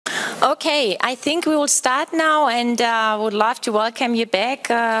Okay, I think we will start now, and would love to welcome you back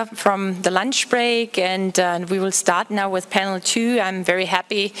from the lunch break, and we will start now with panel 2. I'm very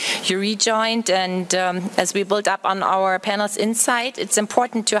happy you rejoined, and as we build up on our panel's insight, it's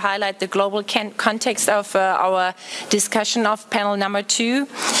important to highlight the global context of our discussion of panel number 2.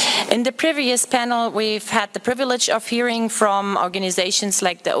 In the previous panel, we've had the privilege of hearing from organizations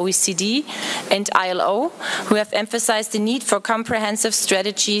like the OECD and ILO, who have emphasized the need for comprehensive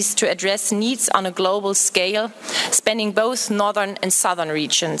strategies to address needs on a global scale, spanning both northern and southern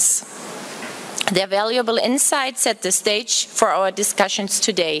regions. Their valuable insights set the stage for our discussions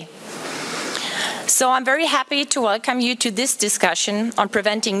today. So I'm very happy to welcome you to this discussion on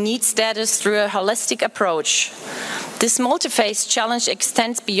preventing need status through a holistic approach. This multi-phase challenge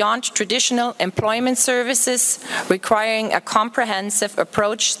extends beyond traditional employment services, requiring a comprehensive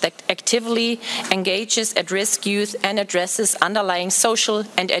approach that actively engages at-risk youth and addresses underlying social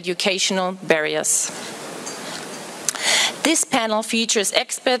and educational barriers. This panel features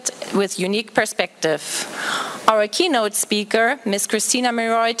experts with unique perspective. Our keynote speaker, Ms. Cristina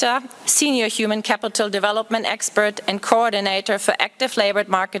Mereuta, Senior Human Capital Development Expert and Coordinator for Active Labor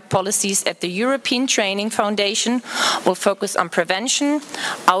Market Policies at the European Training Foundation, will focus on prevention,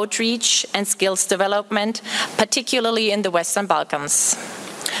 outreach, and skills development, particularly in the Western Balkans.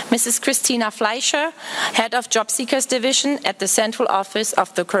 Mrs. Kristina Fleischer, Head of Job Seekers Division at the Central Office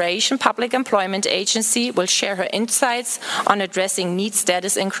of the Croatian Public Employment Agency, will share her insights on addressing need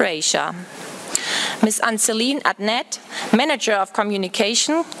status in Croatia. Ms. Anne-Céline Adnet, Manager of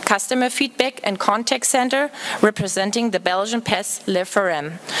Communication, Customer Feedback and Contact Center, representing the Belgian PES Le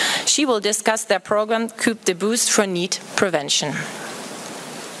Forem. She will discuss their program Coup de Boost for Need Prevention.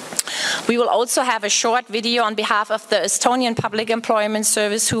 We will also have a short video on behalf of the Estonian Public Employment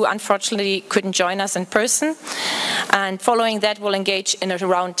Service, who unfortunately couldn't join us in person. And following that, we'll engage in a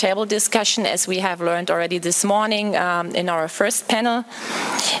roundtable discussion, as we have learned already this morning in our first panel.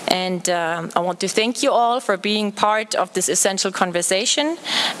 And I want to thank you all for being part of this essential conversation,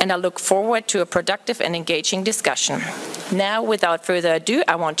 and I look forward to a productive and engaging discussion. Now, without further ado,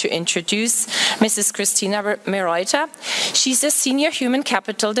 I want to introduce Mrs. Cristina Mereuta. She's a Senior Human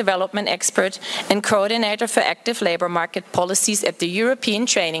Capital Development Expert and Coordinator for Active Labor Market Policies at the European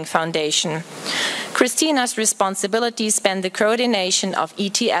Training Foundation. Kristina's responsibilities span the coordination of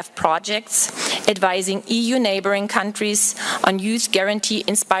ETF projects, advising EU neighboring countries on youth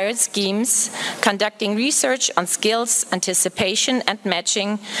guarantee-inspired schemes, conducting research on skills, anticipation and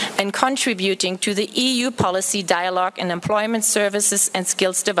matching, and contributing to the EU policy dialogue in employment services and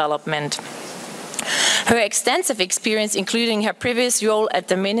skills development. Her extensive experience, including her previous role at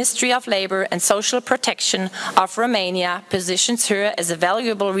the Ministry of Labour and Social Protection of Romania, positions her as a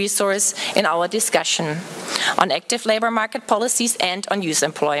valuable resource in our discussion on active labour market policies and on youth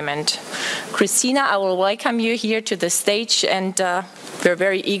employment. Kristina, I will welcome you here to the stage, and we're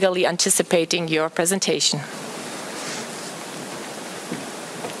very eagerly anticipating your presentation.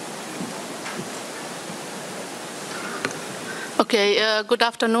 Okay, good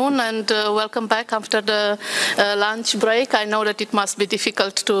afternoon and welcome back after the lunch break. I know that it must be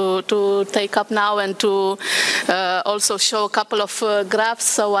difficult to take up now and to also show a couple of graphs,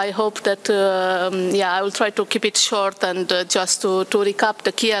 so I hope that, I will try to keep it short and just to recap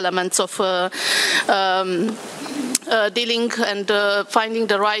the key elements of dealing and finding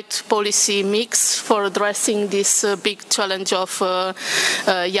the right policy mix for addressing this big challenge of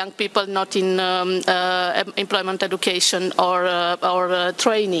young people not in employment, education or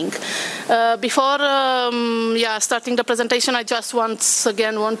training. Before starting the presentation, I just once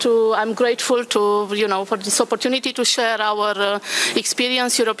again I'm grateful to, for this opportunity to share our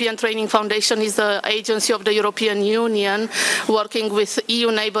experience. European Training Foundation is the agency of the European Union working with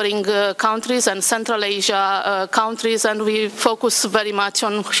EU neighboring countries and Central Asia countries, and we focus very much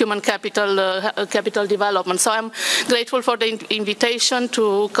on human capital development. So I'm grateful for the invitation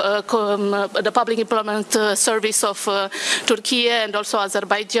to the Public Employment Service of Turkey and also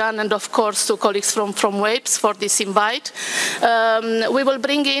Azerbaijan, and of course to colleagues from WAPES for this invite. We will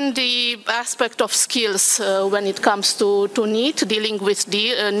bring in the aspect of skills when it comes to NEET, dealing with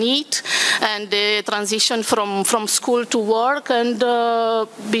the NEET and the transition from school to work. And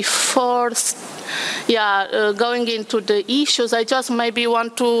before Going into the issues, I just maybe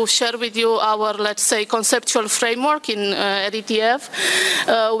want to share with you our, let's say, conceptual framework in RETF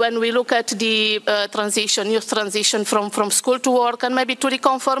when we look at the youth transition from school to work, and maybe to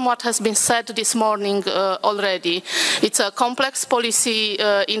reconfirm what has been said this morning already. It's a complex policy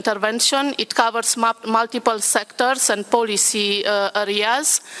intervention. It covers multiple sectors and policy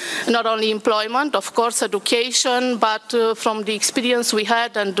areas, not only employment, of course, education, but from the experience we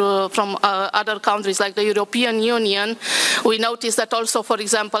had and from other countries like the European Union, we noticed that also, for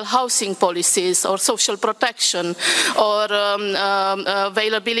example, housing policies or social protection or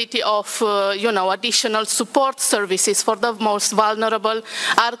availability of additional support services for the most vulnerable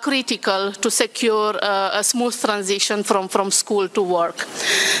are critical to secure a smooth transition from school to work.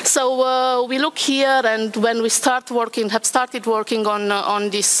 So we look here, and when we have started working on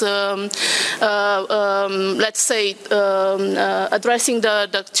this, let's say, addressing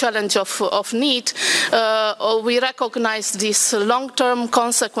the challenge of need, we recognize these long-term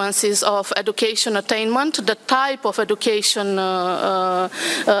consequences of education attainment, the type of education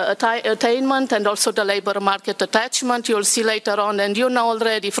attainment, and also the labor market attachment. You'll see later on, and you know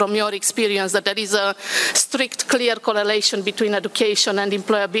already from your experience that there is a strict, clear correlation between education and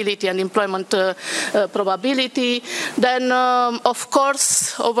employability and employment probability. Then, of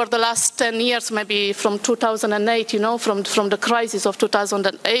course, over the last 10 years, maybe from 2008, from the crisis of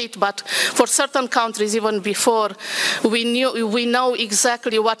 2008, but for certain countries even before, we know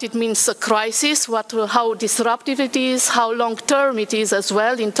exactly what it means, a crisis, how disruptive it is, how long-term it is as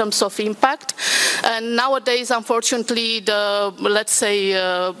well in terms of impact. And nowadays, unfortunately, let's say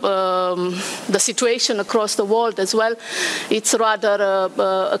the situation across the world as well, it's rather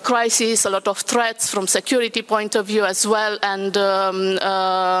a crisis, a lot of threats from security point of view as well, and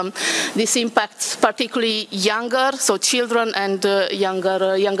this impacts particularly younger, so children and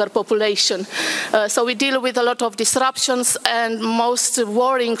younger population. So we deal with a lot of disruptions, and most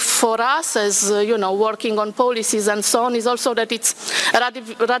worrying for us as working on policies and so on is also that it's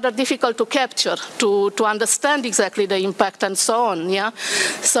rather difficult to capture, to understand exactly the impact and so on.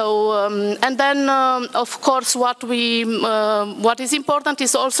 So and then of course what is important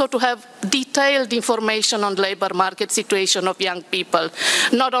is also to have detailed information on labor market situation of young people.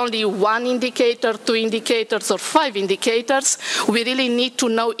 Not only one indicator, 2 indicators, or 5 indicators. We really need to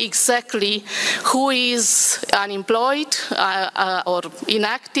know exactly who is unemployed or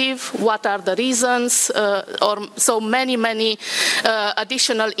inactive, what are the reasons, or so many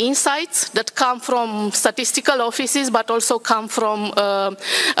additional insights that come from statistical offices, but also come from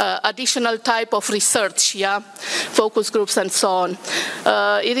additional type of research, focus groups and so on.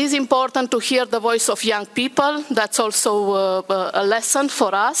 It is important to hear the voice of young people. That's also a lesson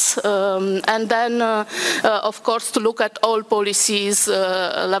for us. And then, of course, to look at all policies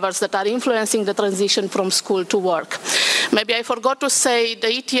levels that are influencing the transition from school to work. Maybe I forgot to say the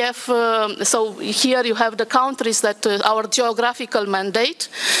ETF, so here you have the countries that our geographical mandate.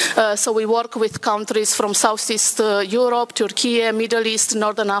 So we work with countries from Southeast Europe, Turkey, Middle East,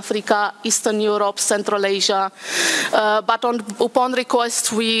 Northern Africa, Eastern Europe, Central Asia. But upon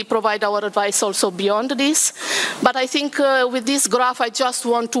request, we provide our advice also beyond this. But I think with this graph, I just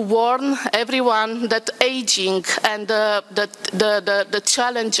want to warn everyone that aging and the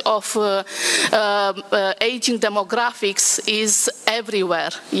challenge of aging demographics is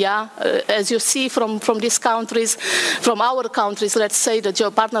everywhere. As you see from these countries, from our countries, let's say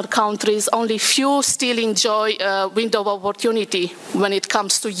the partner countries, only few still enjoy a window of opportunity when it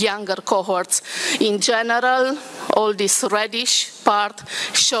comes to younger cohorts. In general, all this reddish part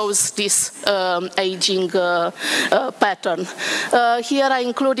shows this aging pattern. Here I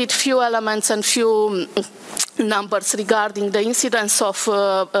included few elements and few numbers regarding the incidence of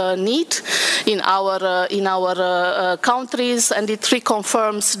need in our countries, and it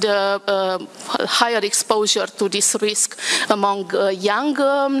reconfirms the higher exposure to this risk among young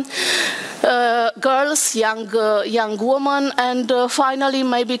girls, young women, and finally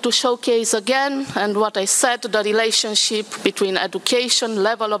maybe to showcase again, and what I said, the relationship between education,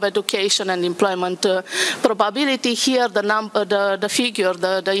 level of education, and employment probability. Here the figure,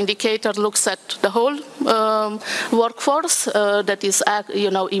 the indicator looks at the whole workforce that is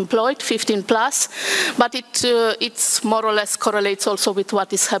employed, 15 plus, but it's more or less correlates also with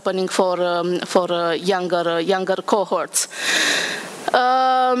what is happening for younger cohorts.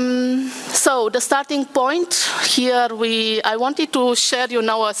 So the starting point here, I wanted to share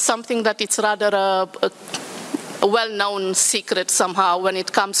something that it's rather a well-known secret somehow when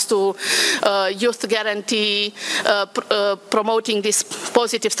it comes to youth guarantee, promoting these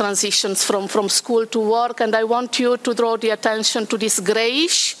positive transitions from school to work. And I want you to draw the attention to this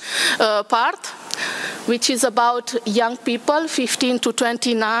grayish part. which is about young people, 15 to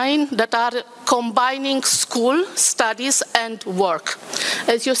 29, that are combining school, studies, and work.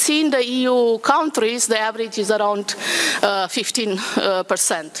 As you see in the EU countries, the average is around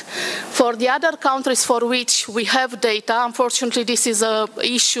 15%. For the other countries for which we have data, unfortunately this is an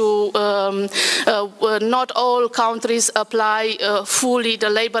issue, not all countries apply fully the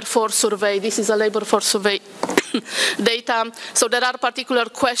labor force survey. This is a labor force survey data. So there are particular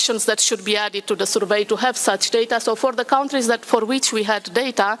questions that should be added to the survey to have such data. So for the countries that for which we had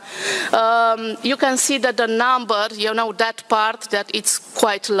data, you can see that the number, that part, that it's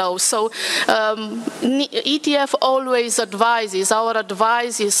quite low. So ETF always advises, our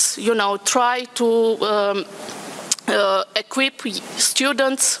advice is, try to equip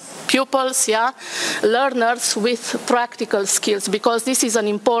students, pupils, learners with practical skills, because this is an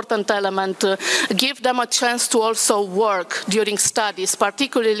important element. Give them a chance to also work during studies,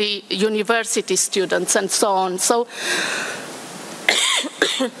 particularly university students and so on. So,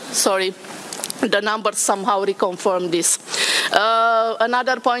 sorry. The numbers somehow reconfirm this.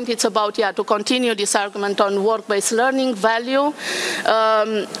 Another point, it's about, to continue this argument on work-based learning value.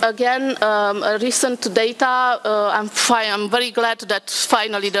 Again, recent data, I'm very glad that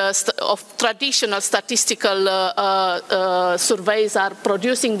finally of traditional statistical surveys are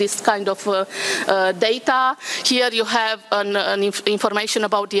producing this kind of data. Here you have information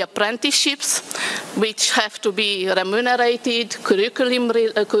about the apprenticeships, which have to be remunerated, curriculum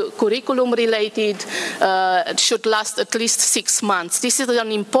related, should last at least 6 months. This is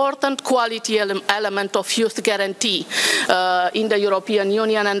an important quality element of youth guarantee in the European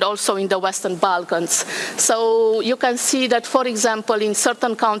Union and also in the Western Balkans. So you can see that, for example, in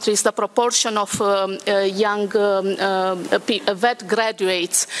certain countries, the proportion of young vet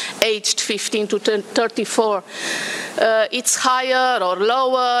graduates aged 15 to 34, it's higher or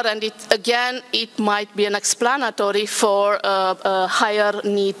lower, and it might be an explanatory for higher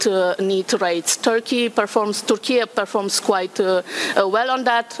NEET rates. Turkey performs quite well on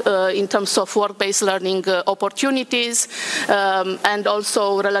that in terms of work-based learning opportunities and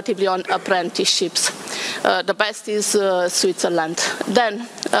also relatively on apprenticeships. The best is Switzerland. Then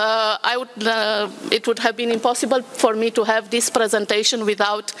it would have been impossible for me to have this presentation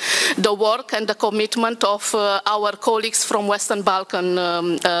without the work and the commitment of our colleagues from Western Balkan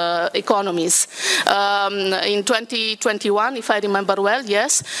economies. In 2021, if I remember well,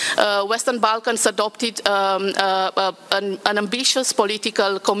 yes, Western Balkans adopted an ambitious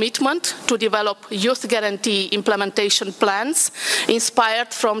political commitment to develop youth guarantee implementation plans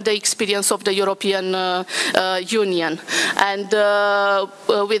inspired from the experience of the European Union. And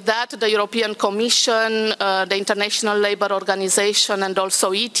with that, the European Commission, the International Labour Organization, and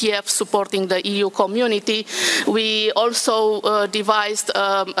also ETF supporting the EU community, we also devised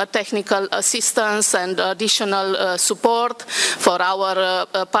a technical assistance and additional support for our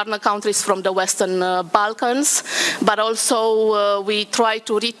partner countries from the Western Balkans, but also we try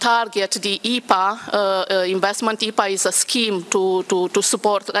to retarget the IPA investment. IPA is a scheme to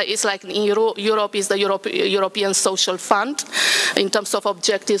support, it's like in Europe is the European Social Fund. In terms of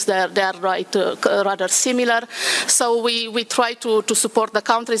objectives, they are rather similar. So we try to support the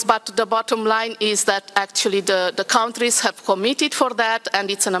countries, but the bottom line is that actually the countries have committed for that,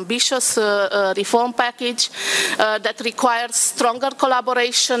 and it's an ambitious reform package that requires stronger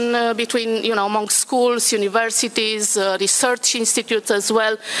collaboration between, among schools, universities, research institutes as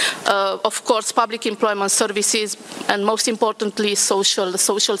well, of course, public employment services, and most importantly,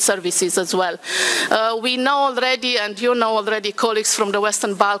 social services as well. We know already, and you know already, colleagues from the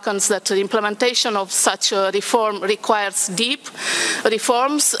Western Balkans, that the implementation of such a reform requires deep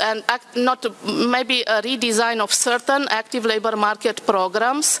reforms and not maybe a redesign of certain active labor market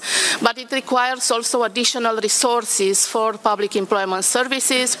programs, but it requires also additional resources for public employment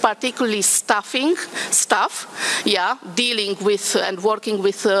services, particularly staff, dealing with and working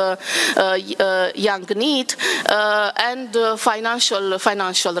with young need, and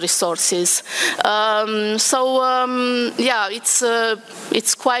financial resources.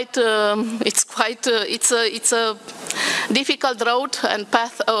 It's a difficult road and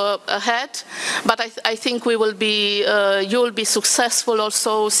path ahead, but I think we will be, you will be successful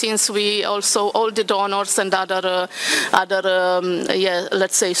also, since we also, all the donors and other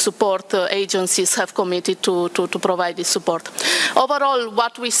let's say support agencies have committed to provide this support. Overall,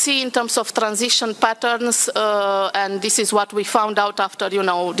 what we see in terms of transition patterns, and this is what we found out after,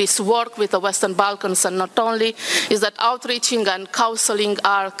 this work with the Western Balkans and not only, is that outreaching and counseling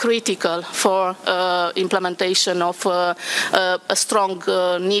are critical for implementation of a strong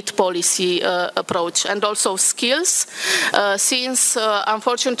NEET policy approach. And also skills, since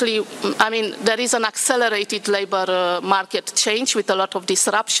unfortunately, I mean, there is an accelerated labor market change with a lot of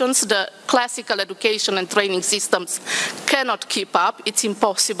disruptions. The classical education and training systems cannot keep up. It's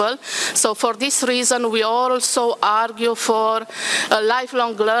impossible. So for this reason, we also argue for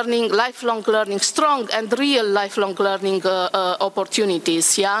lifelong learning, strong and real lifelong learning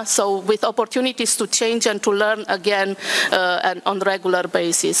opportunities. Yeah, so with opportunities to change and to learn again and on regular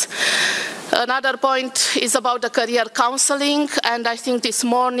basis. Another point is about the career counseling, and I think this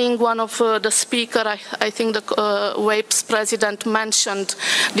morning one of the speakers, I think the WAPE's president mentioned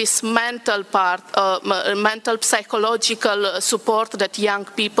this mental part, mental psychological support that young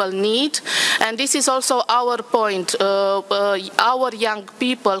people need, and this is also our point. Our young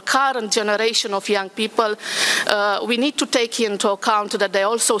people, current generation of young people, we need to take into account that they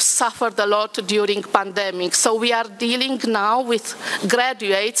also suffered a lot during pandemic. So we are dealing now with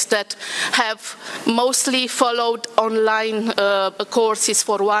graduates that have mostly followed online courses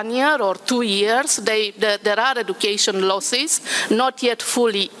for 1 year or 2 years. There are education losses, not yet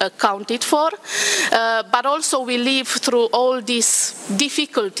fully accounted for, but also we live through all these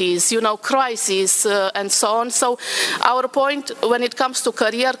difficulties, crises and so on. So our point when it comes to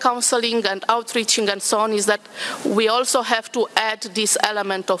career counseling and outreaching and so on is that we also have to add this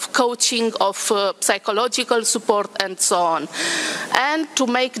element of coaching, of psychological support and so on. And to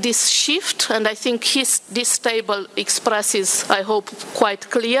make this shift, and I think this table expresses, I hope, quite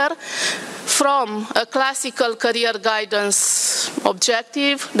clear, from a classical career guidance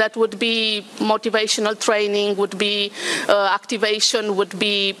objective that would be motivational training, would be activation, would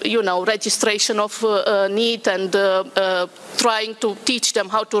be registration of NEET and trying to teach them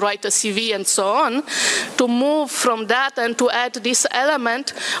how to write a CV and so on, to move from that and to add this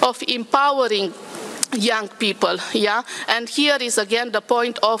element of empowering young people, yeah, and here is again the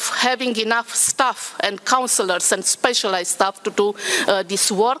point of having enough staff and counselors and specialized staff to do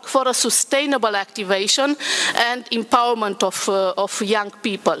this work for a sustainable activation and empowerment of young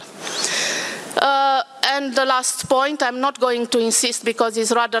people. And the last point, I'm not going to insist because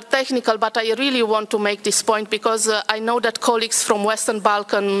it's rather technical, but I really want to make this point because I know that colleagues from Western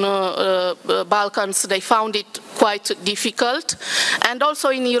Balkans, they found it quite difficult. And also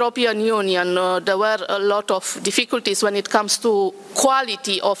in European Union, there were a lot of difficulties when it comes to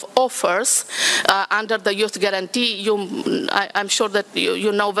quality of offers under the Youth Guarantee. I'm sure that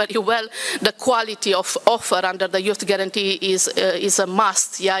you know very well the quality of offer under the Youth Guarantee is a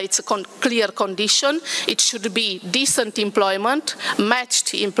must. Yeah, it's a clear condition. It should be decent employment,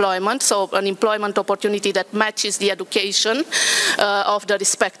 matched employment, so an employment opportunity that matches the education of the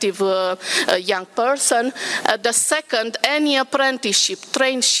respective young person. The second, any apprenticeship,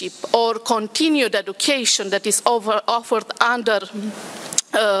 traineeship, or continued education that is offered under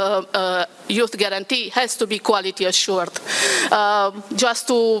Youth Guarantee has to be quality assured.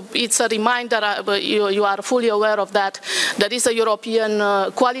 It's a reminder, you are fully aware of that. There is a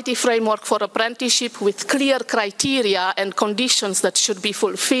European quality framework for apprenticeship with clear criteria and conditions that should be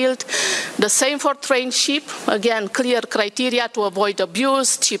fulfilled. The same for traineeship, again, clear criteria to avoid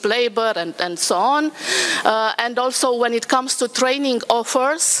abuse, cheap labor, and so on. And also when it comes to training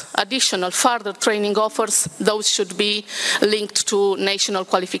offers, additional further training offers, those should be linked to national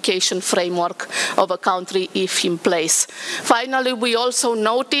qualification framework of a country if in place. Finally, we also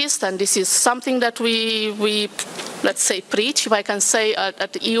noticed, and this is something that we let's say preach, if I can say,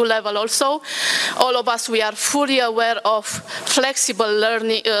 at the EU level also, all of us, we are fully aware of flexible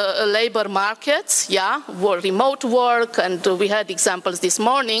learning labor markets, yeah, remote work, and we had examples this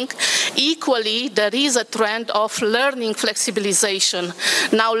morning. Equally, there is a trend of learning flexibilization.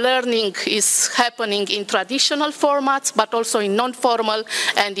 Now learning is happening in traditional formats, but also in non-formal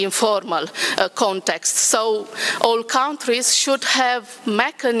and informal contexts. So all countries should have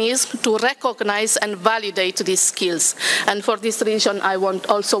mechanisms to recognize and validate these skills. And for this reason, I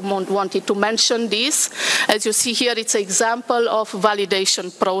wanted to mention this. As you see here, it's an example of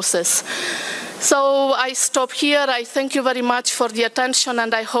validation process. So I stop here. I thank you very much for the attention,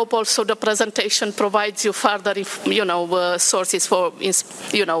 and I hope also the presentation provides you further, sources for,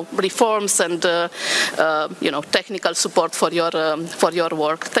 reforms and, technical support for your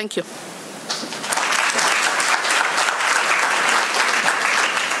work. Thank you.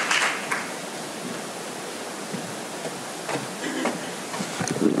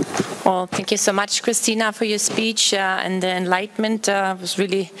 Well, thank you so much, Kristina, for your speech and the enlightenment. It was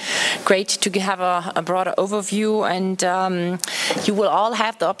really great to have a broader overview, and you will all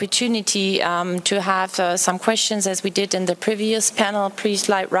have the opportunity to have some questions as we did in the previous panel. Please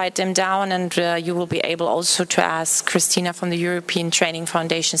write them down, and you will be able also to ask Kristina from the European Training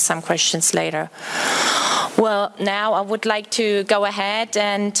Foundation some questions later. Well, now I would like to go ahead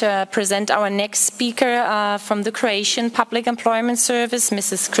and present our next speaker from the Croatian Public Employment Service,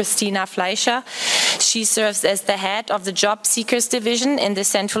 Mrs. Cristina Fleischer. She serves as the head of the Job Seekers Division in the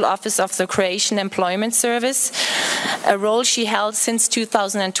Central Office of the Croatian Employment Service, a role she held since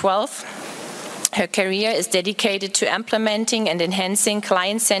 2012. Her career is dedicated to implementing and enhancing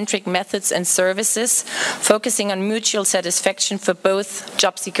client-centric methods and services, focusing on mutual satisfaction for both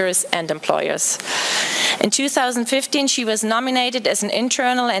job seekers and employers. In 2015, she was nominated as an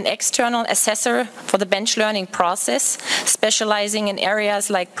internal and external assessor for the bench learning process, specializing in areas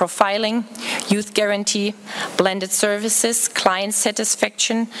like profiling, youth guarantee, blended services, client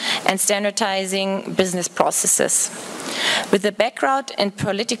satisfaction, and standardizing business processes. With a background in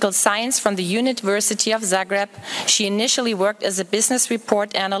political science from the University of Zagreb, she initially worked as a business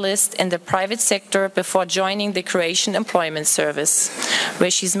report analyst in the private sector before joining the Croatian Employment Service,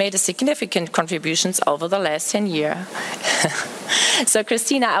 where she's made a significant contributions over the last 10 years. So,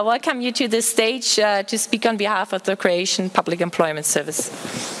 Kristina, I welcome you to the stage to speak on behalf of the Croatian Public Employment Service.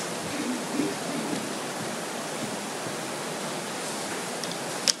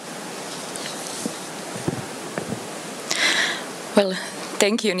 Well,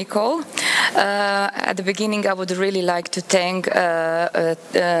 thank you, Nicole. At the beginning, I would really like to thank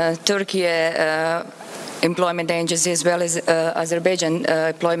Turkey Employment Agency as well as Azerbaijan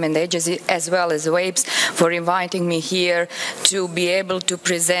Employment Agency as well as WAPES for inviting me here to be able to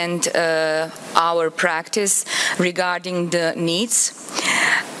present our practice regarding the NEETs.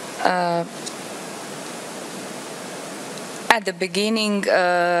 At the beginning,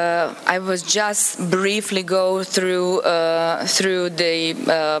 I was just briefly go through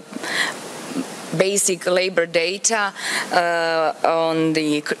the basic labor data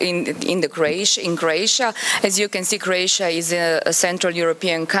in Croatia. As you can see, Croatia is a Central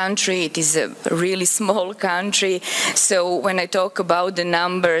European country. It is a really small country. So when I talk about the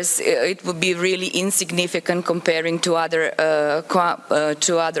numbers, it would be really insignificant comparing to other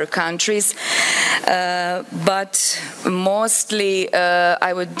countries. But mostly,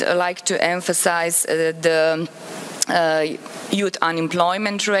 I would like to emphasize the youth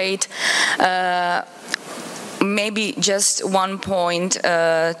unemployment rate. Maybe just one point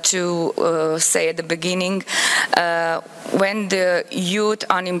to say at the beginning. When the youth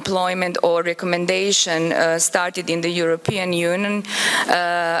unemployment or recommendation started in the European Union,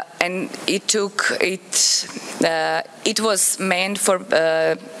 and it was meant for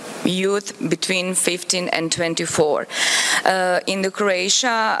youth between 15 and 24. In the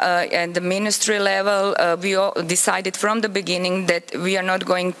Croatia, at the ministry level, we decided from the beginning that we are not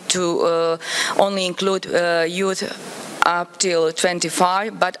going to only include youth up till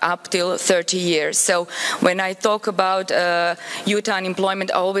 25, but up till 30 years. So when I talk about youth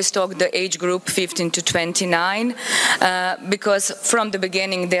unemployment, I always talk the age group 15 to 29, because from the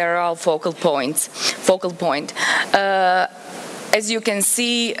beginning they are all focal point. As you can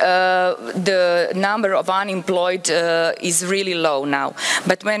see, the number of unemployed is really low now.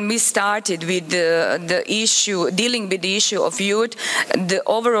 But when we started with the issue, dealing with the issue of youth, the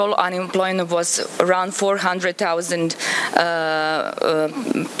overall unemployment was around 400,000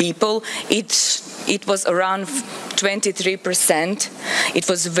 people. It was around 23%. It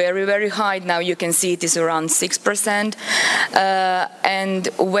was very, very high. Now you can see it is around 6%. And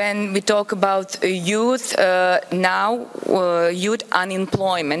when we talk about youth, now youth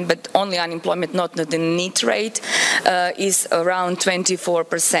unemployment, but only unemployment, not the NEET rate, is around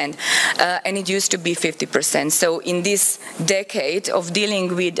 24%. And it used to be 50%. So in this decade of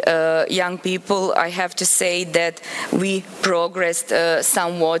dealing with young people, I have to say that we progressed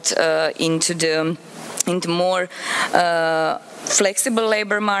somewhat into more flexible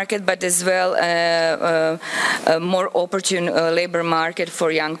labor market, but as well a more opportune labor market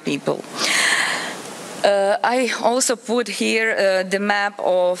for young people. I also put here the map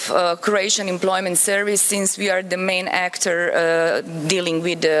of Croatian Employment Service, since we are the main actor dealing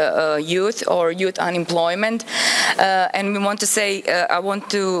with youth or youth unemployment. And we want to say, I want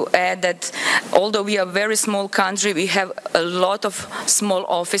to add that although we are a very small country, we have a lot of small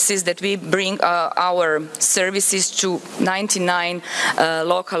offices that we bring our services to 99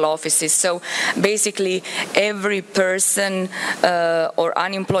 local offices. So basically every person or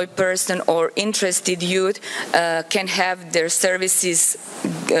unemployed person or interested youth can have their services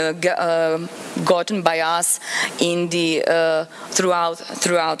gotten by us in the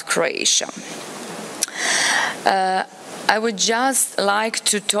throughout Croatia. I would just like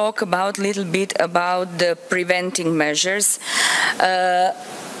to talk about a little bit about the preventing measures.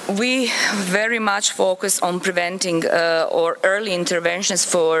 We very much focus on preventing or early interventions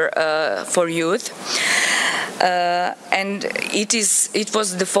for youth. And it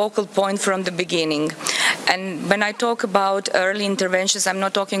was the focal point from the beginning. And when I talk about early interventions, I'm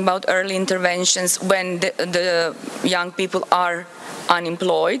not talking about early interventions when the young people are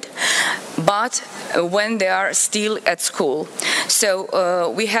unemployed, but when they are still at school. So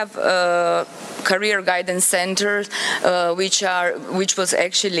we have career guidance centers, which was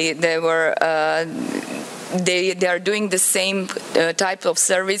actually they are doing the same type of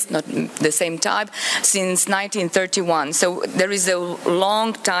service, not the same type, since 1931. So there is a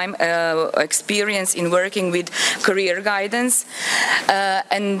long time experience in working with career guidance,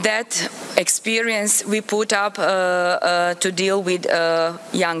 and that experience we put up to deal with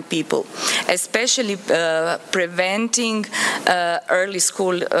young people, especially preventing early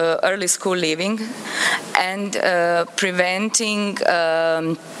school leaving and preventing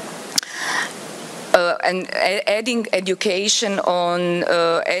and adding education on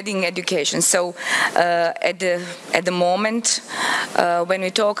adding education. So at the moment when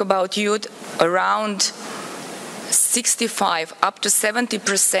we talk about youth, around 65 up to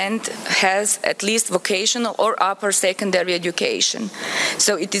 70% has at least vocational or upper secondary education.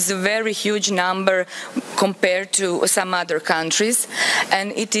 So it is a very huge number compared to some other countries,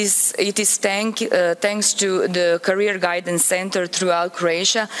 and it is thanks to the Career Guidance Center throughout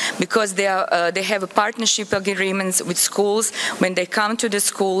Croatia, because they have a partnership agreements with schools when they come to the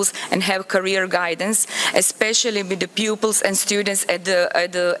schools and have career guidance, especially with the pupils and students at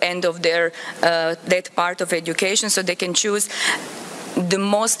the end of their that part of education, so they can choose the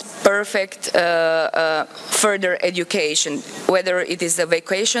most perfect further education, whether it is a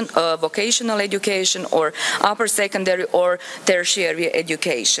vocational education or upper secondary or tertiary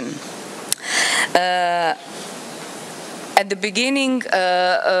education. At the beginning,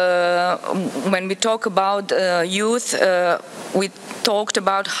 when we talk about youth, we talked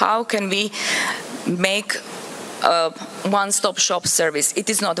about how can we make one-stop shop service. It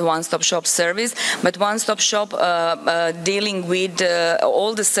is not a one-stop shop service, but one-stop shop dealing with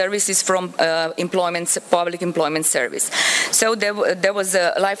all the services from public employment service. So there was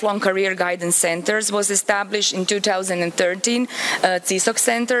a lifelong career guidance centers was established in 2013, CISOC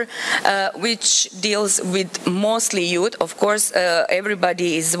Center, which deals with mostly youth. Of course,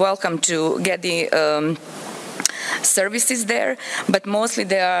 everybody is welcome to get the services there, but mostly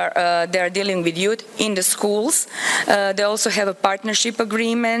they are dealing with youth in the schools. They also have a partnership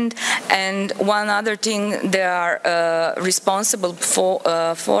agreement, and one other thing they are responsible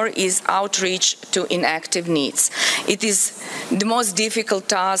for is outreach to inactive needs. It is the most difficult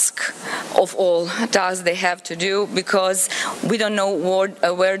task of all tasks they have to do, because we don't know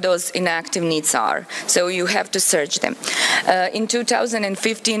where those inactive needs are, so you have to search them. In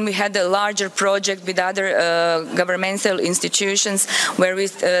 2015 we had a larger project with other governmental institutions where we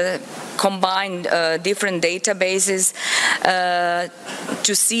combined different databases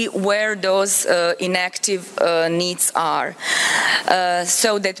to see where those inactive needs are,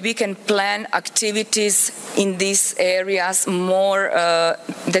 so that we can plan activities in these areas more,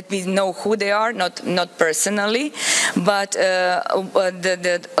 that we know who they are, not personally, but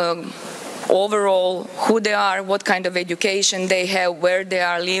overall who they are, what kind of education they have, where they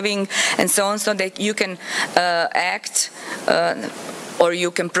are living, and so on, so that you can act or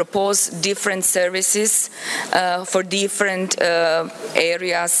you can propose different services for different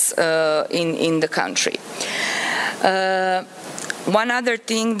areas in the country. One other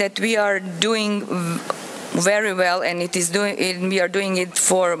thing that we are doing very well, and we are doing it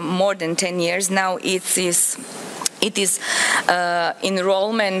for more than 10 years now, it is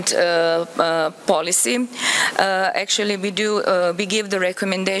enrollment policy. Actually, we give the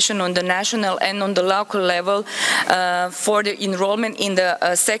recommendation on the national and on the local level for the enrollment in the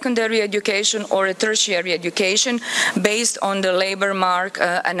secondary education or a tertiary education based on the labor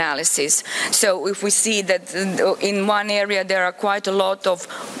market analysis. So if we see that in one area there are quite a lot of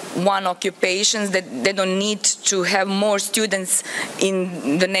one occupations, that they don't need to have more students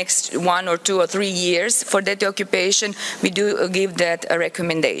in the next 1 or 2 or 3 years for that occupation, we do give that a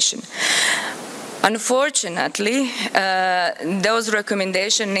recommendation. Unfortunately, those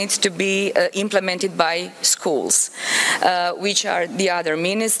recommendations need to be implemented by schools, which are the other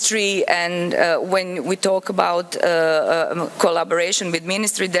ministry. And when we talk about collaboration with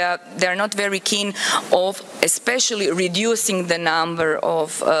ministry, they're not very keen of, especially reducing the number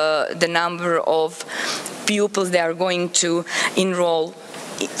of pupils they are going to enroll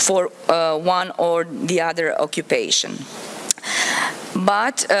for one or the other occupation.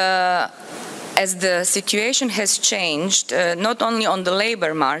 But as the situation has changed, not only on the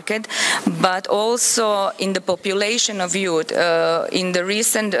labor market, but also in the population of youth, in the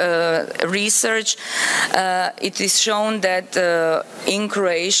recent research, it is shown that in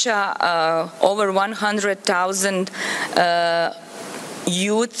Croatia, over 100,000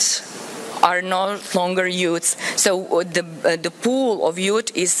 youths are no longer youths. So the pool of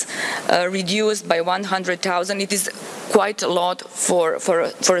youth is reduced by 100,000. It is quite a lot for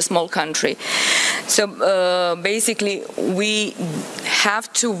a small country. So basically, we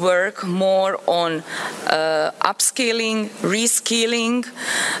have to work more on upskilling, reskilling,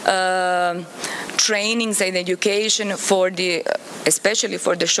 trainings and education for especially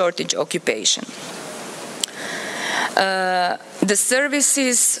for the shortage occupation. The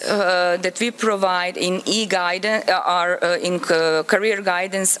services that we provide in e-guidance in career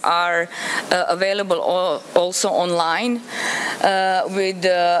guidance are available also online with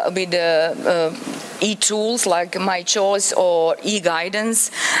e-tools like My Choice or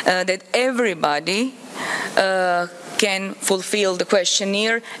e-guidance that everybody can fulfill the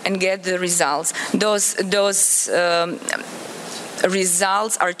questionnaire and get the results. Those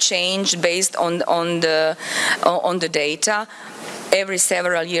results are changed based on the data every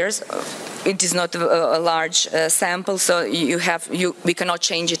several years. It is not a large sample, so we cannot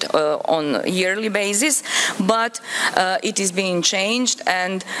change it on a yearly basis, but it is being changed,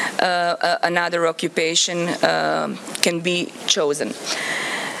 and another occupation can be chosen.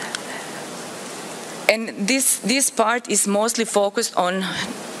 And this part is mostly focused on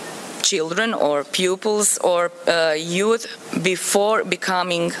children or pupils or youth before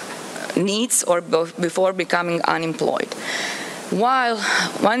becoming NEETs or before becoming unemployed.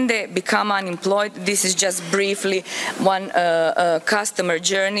 When they become unemployed, this is just briefly one customer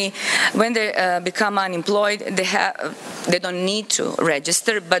journey. When they become unemployed, they don't need to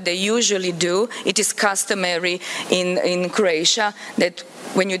register, but they usually do. It is customary in Croatia that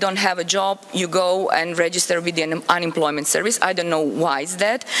when you don't have a job, you go and register with the unemployment service. I don't know why is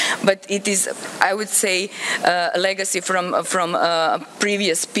that, but it is, I would say, a legacy from a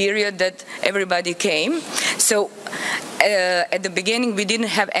previous period that everybody came. So at the beginning, we didn't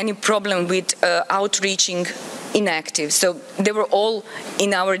have any problem with outreaching inactive. So they were all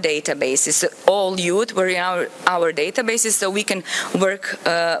in our databases. So all youth were in our databases, so we can work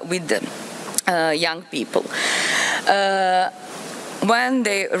with the young people. When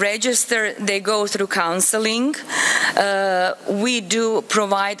they register, they go through counseling. We do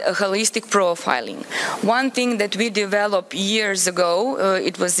provide a holistic profiling. One thing that we developed years ago,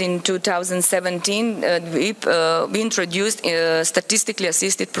 it was in 2017, we introduced statistically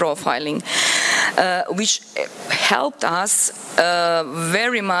assisted profiling, which helped us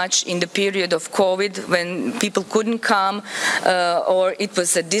very much in the period of COVID when people couldn't come, or it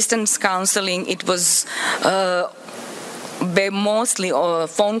was a distance counseling. It was mostly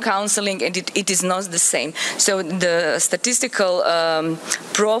phone counseling, and it is not the same. So the statistical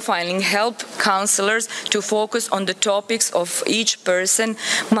profiling helped counselors to focus on the topics of each person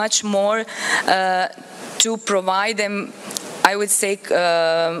much more, to provide them, I would say,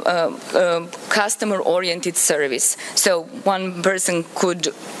 customer-oriented service. So one person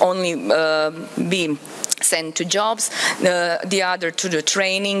could only be sent to jobs, the other to the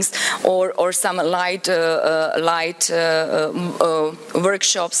trainings, or some light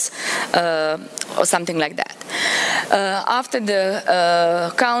workshops or something like that. After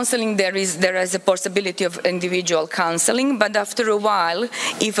the counseling, there is a possibility of individual counseling, but after a while,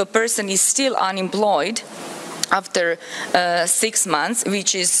 if a person is still unemployed, after 6 months,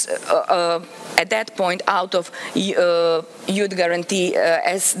 which is at that point out of youth guarantee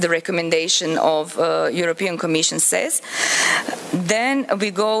as the recommendation of European Commission says, then we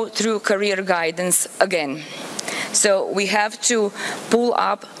go through career guidance again. So we have to pull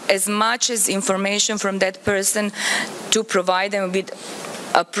up as much as information from that person to provide them with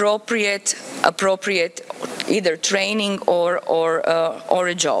appropriate either training or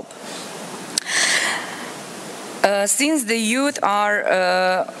a job. Since the youth are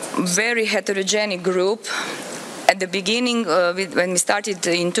a very heterogeneous group, at the beginning, when we started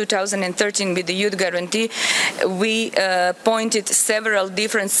in 2013 with the Youth Guarantee, we pointed several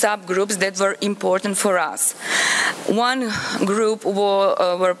different subgroups that were important for us. One group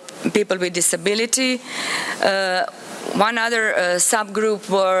were people with disability. One other subgroup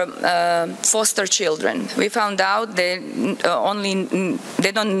were foster children. We found out they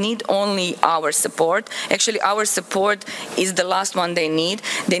don't need only our support. Actually, our support is the last one they need.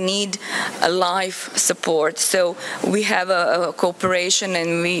 They need a life support. So we have a cooperation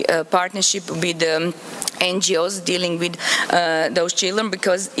and we partnership with NGOs dealing with those children,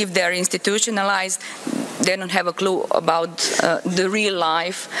 because if they are institutionalized, they don't have a clue about the real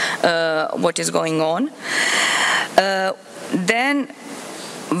life, what is going on. Then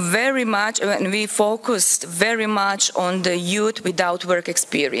very much, and we focused very much on the youth without work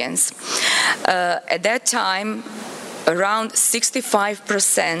experience. At that time, around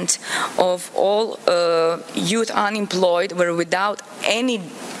 65% of all youth unemployed were without any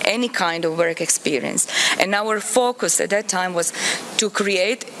kind of work experience. And our focus at that time was to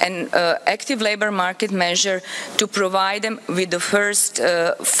create an active labor market measure to provide them with the first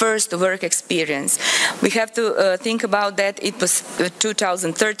work experience. We have to think about that. It was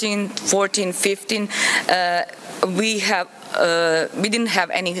 2013, 14, 15. We didn't have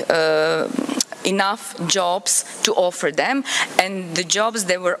any enough jobs to offer them, and the jobs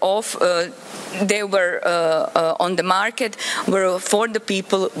they were on the market were for the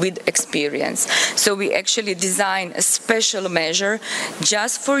people with experience. So we actually designed a special measure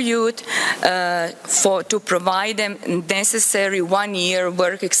just for youth to provide them necessary 1 year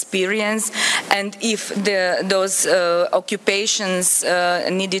work experience, and if those occupations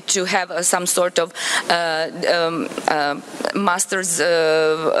needed to have some sort of master's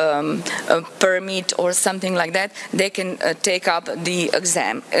permit or something like that, they can take up the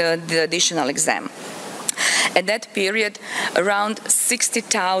exam, the additional exam. At that period, around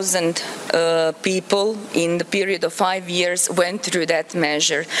 60,000 people in the period of 5 years went through that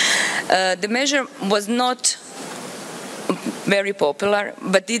measure. The measure was not very popular,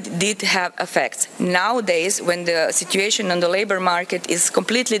 but it did have effects. Nowadays, when the situation on the labor market is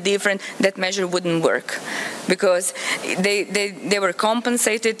completely different, that measure wouldn't work, because they were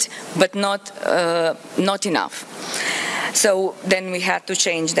compensated, but not enough. So then we had to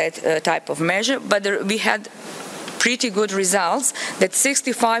change that type of measure, but we had pretty good results, that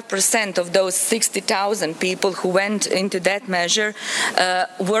 65% of those 60,000 people who went into that measure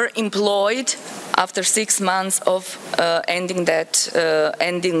were employed after 6 months of ending that,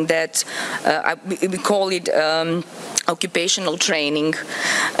 we call it occupational training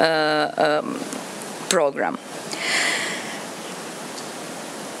program.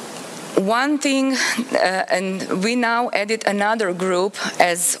 One thing, and we now added another group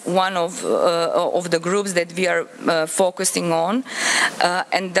as one of the groups that we are focusing on,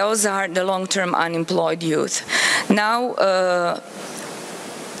 and those are the long-term unemployed youth. Now,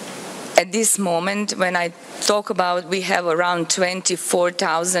 at this moment, when I talk about, we have around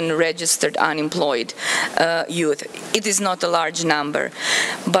 24,000 registered unemployed youth. It is not a large number,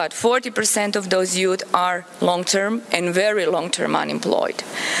 but 40% of those youth are long-term and very long-term unemployed.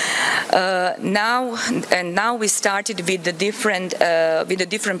 Now we started with the different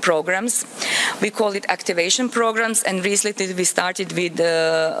programs. We call it activation programs, and recently we started with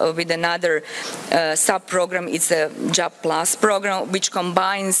another sub-program. It's a Job Plus program, which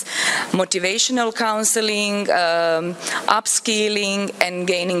combines motivational counseling, upskilling, and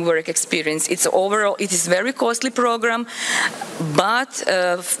gaining work experience. It is very costly program, but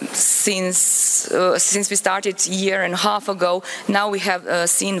since we started a year and a half ago, now we have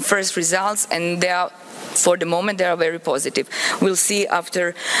seen first results, and they are, for the moment, they are very positive. We'll see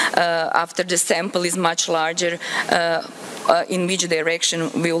after the sample is much larger in which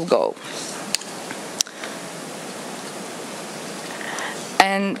direction we will go.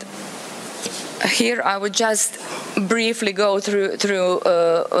 And here I would just briefly go through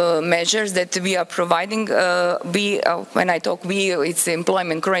measures that we are providing. When I talk we, it's the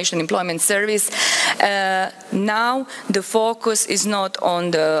Croatian Employment Service. Now the focus is not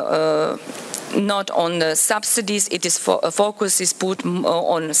on the subsidies. It is focus is put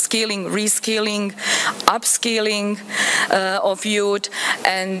on skilling, reskilling, upskilling of youth.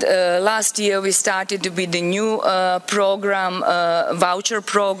 And last year we started with the new program, voucher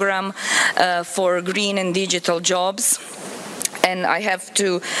program for green and digital jobs. And I have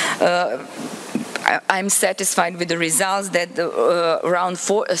to. I'm satisfied with the results that around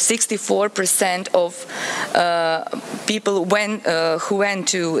 64% of people who went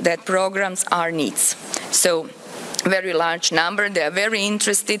to that programs are NEETs. So very large number. They are very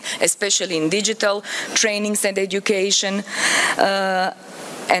interested, especially in digital trainings and education.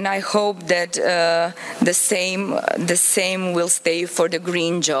 And I hope that the same will stay for the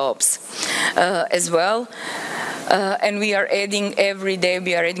green jobs as well. And we are adding every day.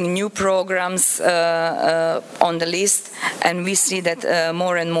 We are adding new programs on the list, and we see that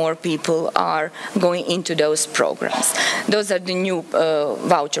more and more people are going into those programs. Those are the new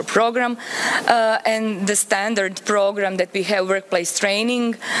voucher program, and the standard program that we have, workplace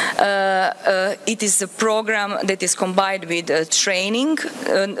training. It is a program that is combined with training,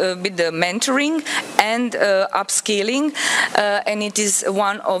 with the mentoring and upskilling, and it is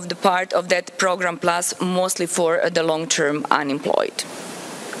one of the part of that program plus, mostly for the long-term unemployed.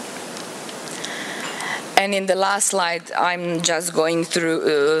 And in the last slide, I'm just going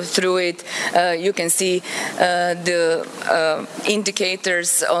through it. You can see the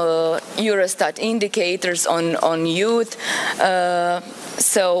indicators, Eurostat indicators on youth.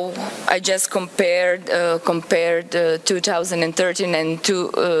 So I just compared 2013 and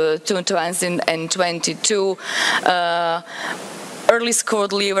 2022. Early school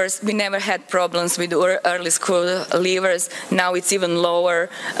leavers, we never had problems with early school leavers. Now it's even lower.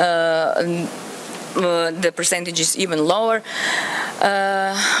 The percentage is even lower.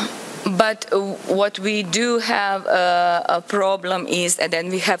 But what we do have a problem is that then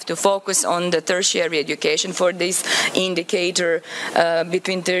we have to focus on the tertiary education for this indicator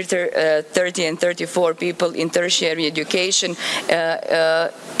between 30 and 34 people in tertiary education.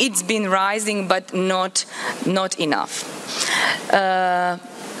 It's been rising, but not enough.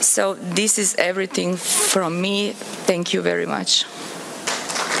 So this is everything from me. Thank you very much.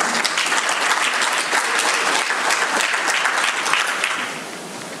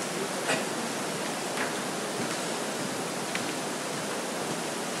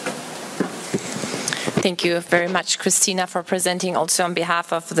 Thank you very much, Kristina, for presenting also on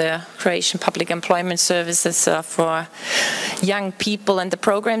behalf of the Croatian Public Employment Services for young people and the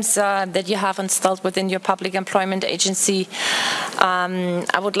programs that you have installed within your public employment agency.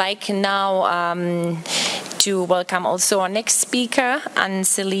 I would like now to welcome also our next speaker,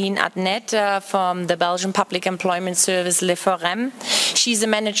 Anne-Céline Adnet from the Belgian Public Employment Service, Le Forem. She's a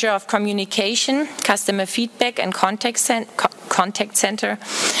manager of communication, customer feedback and contact center.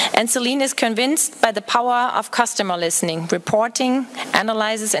 Anne-Céline is convinced by the power of customer listening, reporting,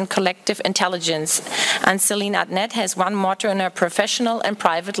 analysis and collective intelligence. Anne-Céline Adnet has one motto in her professional and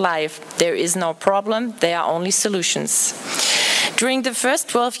private life: there is no problem, there are only solutions. During the first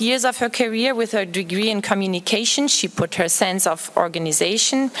 12 years of her career with her degree in communication, she put her sense of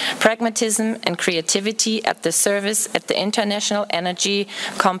organization, pragmatism and creativity at the service at the international energy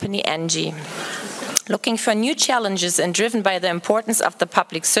company ENGIE. Looking for new challenges and driven by the importance of the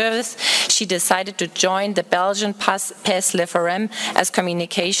public service, she decided to join the Belgian PES Le Forem as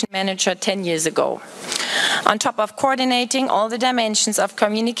communication manager 10 years ago. On top of coordinating all the dimensions of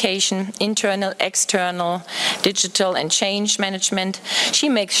communication, internal, external, digital and change management, she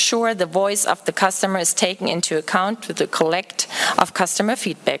makes sure the voice of the customer is taken into account with the collect of customer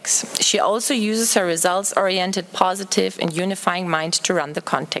feedbacks. She also uses her results-oriented, positive and unifying mind to run the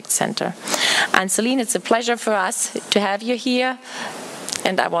contact center. Anne-Céline, it's a pleasure for us to have you here,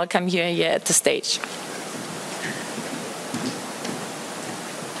 and I welcome you here at the stage.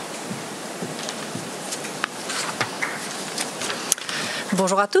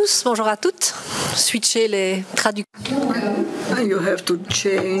 Bonjour à tous, bonjour à toutes. Switcher les traductions. You have to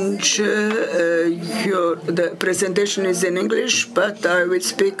change the presentation is in English, but I will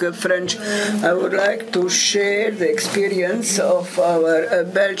speak French. I would like to share the experience of our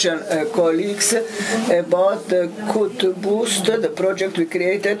Belgian colleagues about the Coup Boost, the project we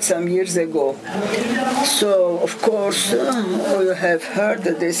created some years ago. So, of course, you have heard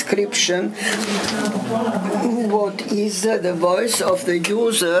the description. What is the voice of the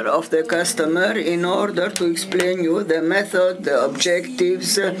user, of the customer, in order to explain you the method, the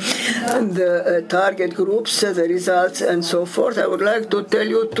objectives, the target groups, the results, and so forth. I would like to tell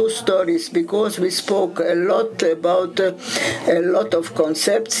you two stories, because we spoke a lot about a lot of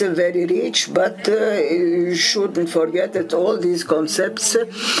concepts, very rich, but you shouldn't forget that all these concepts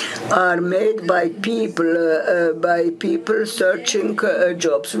are made by people searching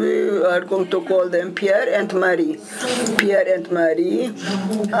jobs. We are going to call them Pierre and Marie. Pierre and Marie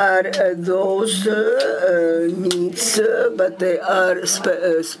are those needs, but but they are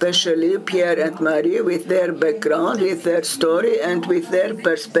especially Pierre and Marie with their background, with their story and with their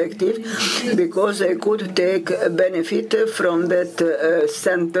perspective, because they could take benefit from that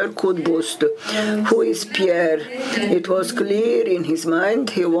center Coup boost. Who is Pierre? It was clear in his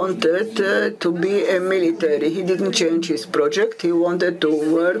mind he wanted to be a military. He didn't change his project. He wanted to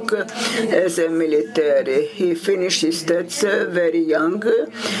work as a military. He finished his stats very young.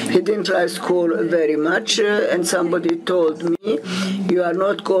 He didn't like school very much, and somebody told me, you are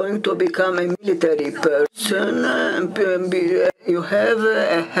not going to become a military person. You have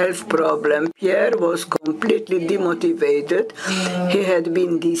a health problem. Pierre was completely demotivated. He had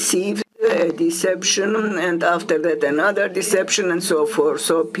been deceived, a deception, and after that another deception, and so forth.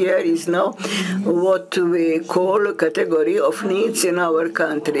 So Pierre is now what we call a category of needs in our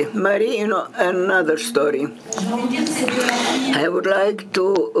country. Marie, another story. I would like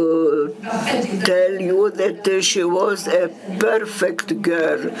to tell you that she was a perfect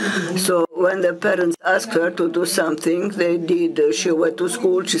girl. So when the parents asked her to do something, they did. She went to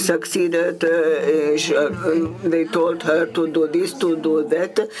school, she succeeded. They told her to do this, to do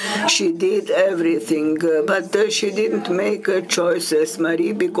that. She did everything, but she didn't make choices,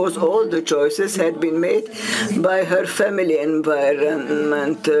 Marie, because all the choices had been made by her family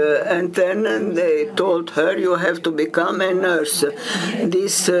environment. And then they told her, you have to become a nurse.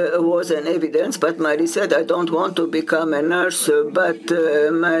 This was an evidence, but Marie said, I don't want to become a nurse. But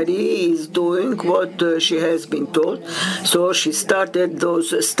Marie is doing what she has been told. So she started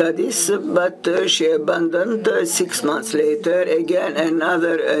those studies, but she abandoned 6 months later. Again,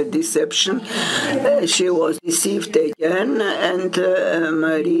 another deception. She was deceived again, and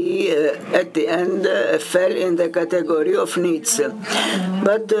Marie at the end fell in the category of NEETs.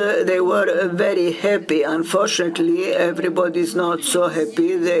 But they were very happy. Unfortunately, everybody is not so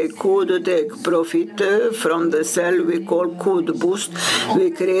happy. They could take profit from the cell we call Coup boost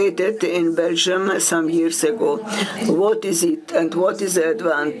we created in Belgium some years ago. What is it and what is the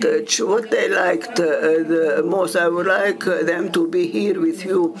advantage? What they liked the most, I would like them to be here with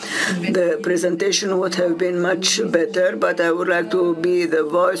you. The presentation would have been much better, but I would like to be the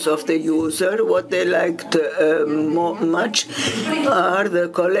voice of the user. What they liked much are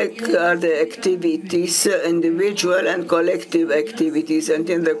the activities, individual and collective activities. And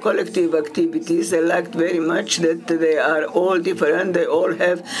in the collective activities, they liked very much that they are all different. They all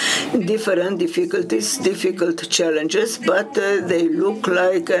have different difficulties, difficult challenges, but they look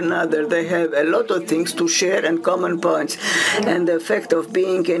like another. They have a lot of things to share and common points. And the fact of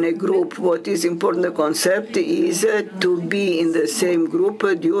being in a group, what is important, the concept is to be in the same group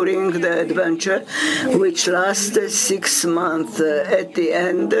during the adventure, which lasts 6 months. At the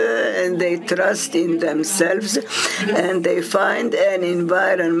end, and they trust in themselves, and they find an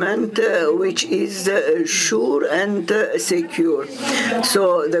environment which is sure and secure.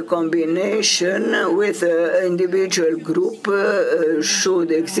 So the combination with an individual group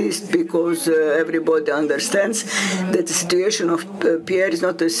should exist, because everybody understands that the situation of Pierre is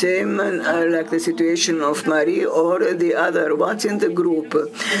not the same like the situation of Marie or the other ones in the group.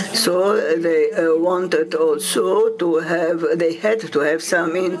 So they wanted also to have, they had to have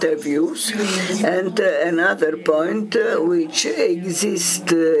some interviews. And another point which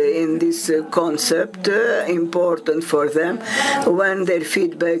exists in this concept, important for them, when their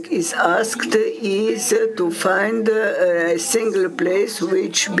feedback is asked, is to find a single place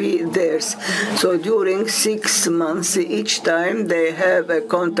which be theirs. So during 6 months, each time they have a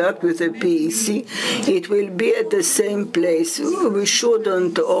contact with a PEC, it will be at the same place. We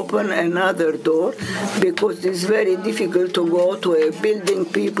shouldn't open another door, because it's very difficult to go to a building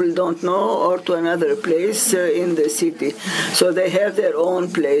people don't know or to another place in the city. So they have their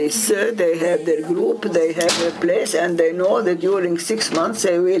own place, they have their group, they have a place, and they know that during 6 months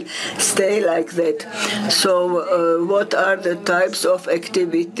they will stay like that. So what are the types of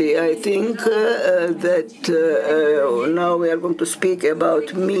activity? I think that now we are going to speak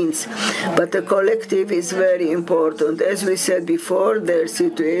about means, but the collective is very important. As we said before, their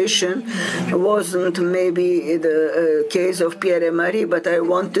situation wasn't maybe the case of Pierre and Marie, but I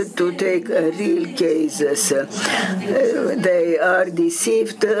wanted to take real cases. They are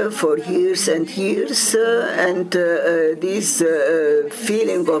deceived for years and years, and this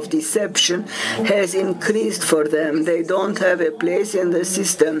feeling of of deception has increased for them. They don't have a place in the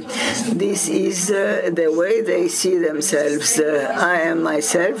system. This is the way they see themselves. I am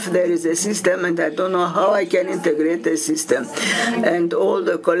myself, there is a system, and I don't know how I can integrate the system. And all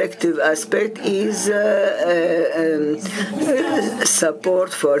the collective aspect is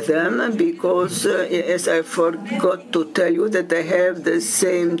support for them, because as I forgot to tell you that I have the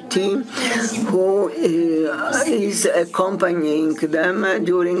same team who is accompanying them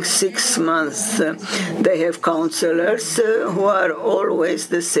during 6 months. They have counselors who are always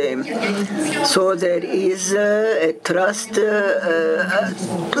the same. So there is a trust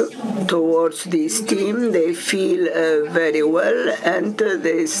towards this team. They feel very well, and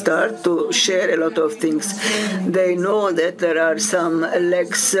they start to share a lot of things. They know that there are some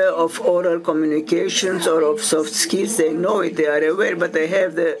lacks of oral communications or of soft skills. They know it, they are aware, but they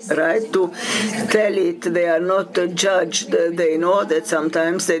have the right to tell it. They are not judged. They know that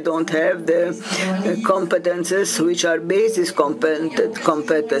sometimes they don't have the competences which are basis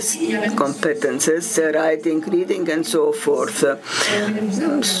competences, writing, reading, and so forth.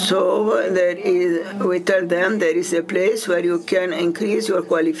 So we tell them there is a place where you can increase your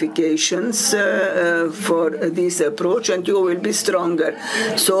qualifications for this approach, and you will be stronger.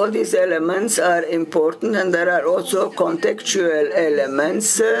 So these elements are important, and there are also contextual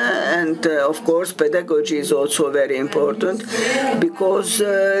elements, and of course pedagogy is also very important, because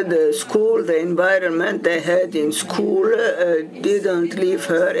the school, the environment they had in school didn't leave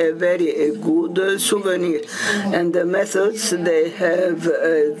her a very good souvenir, and the methods they have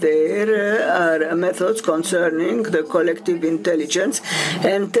there are methods concerning the collective intelligence,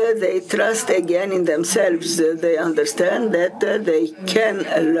 and they trust again in themselves. They understand that they can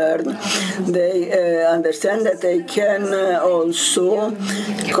learn. They understand that they can also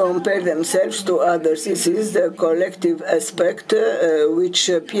compare themselves to others. This is the collective aspect which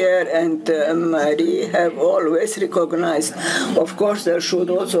Pierre and Marie have always recognized. Of course, there should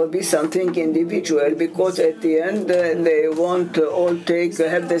also be something individual, because at the end they won't all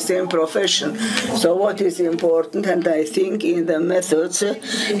have the same profession. So what is important, and I think in the methods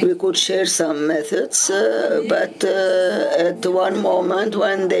we could share some methods, but at one moment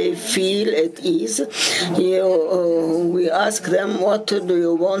when they feel at ease, we ask them, what do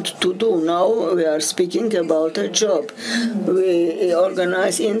you want to do? Now we are speaking about a job. We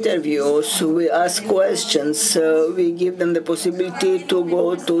organize interviews, we ask questions, we give them the possibility to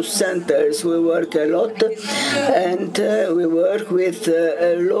go to centers. We work a lot, and we work with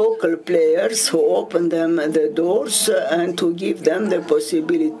local players who open them the doors and to give them the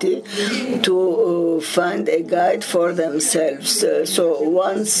possibility to find a guide for themselves. So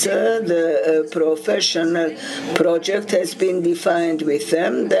once the professional project has been defined with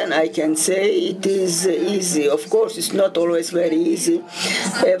them, then I can say it is easy. Of course, it's not always very easy.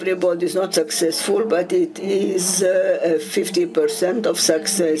 Everybody is not successful, but it is 50% of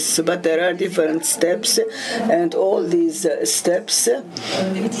success. But there are different steps, and all these steps,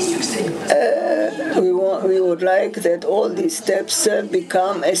 we would like that all these steps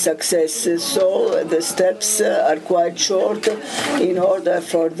become a success. So the steps are quite short in order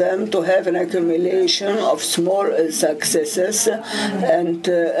for them to have an accumulation of small successes, and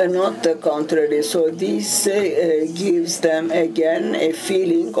not the contrary. So this gives them again a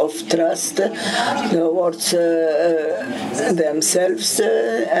feeling of trust towards themselves,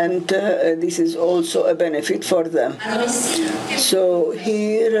 and this is also a benefit for them. So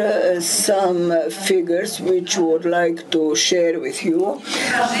here some figures which I would like to share with you.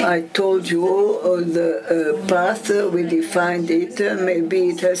 I told you the path, we defined it. Maybe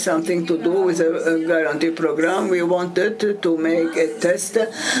it has something to do with a guarantee program. We wanted to make a test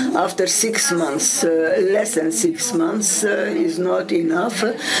after 6 months. Less than 6 months is not enough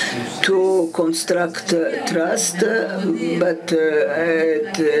to construct trust, but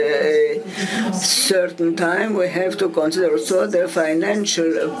at a certain time we have to consider also the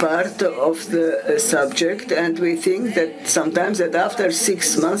financial part of the subject, and we think that sometimes that after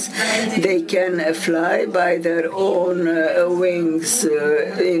 6 months they can fly by their own wings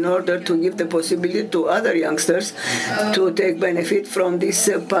in order to give the possibility to other youngsters to take benefit from this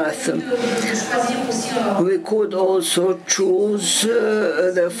path. We could also choose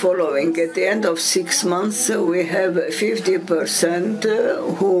the following. At the end of 6 months we have 50%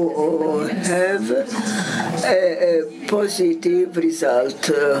 who have a positive result. result,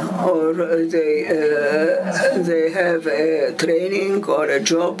 or they have a training or a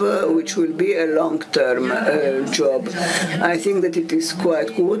job which will be a long-term job. I think that it is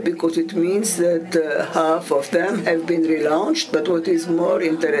quite good because it means that half of them have been relaunched, but what is more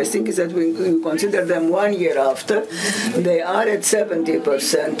interesting is that we consider them 1 year after, they are at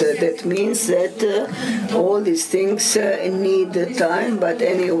 70%. That means that all these things need time, but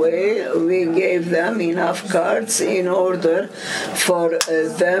anyway, we gave them enough cards in order for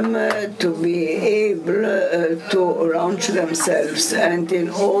them to be able to launch themselves. And in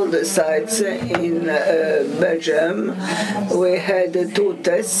all the sites in Belgium, we had 2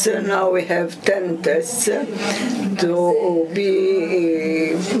 tests, now we have 10 tests to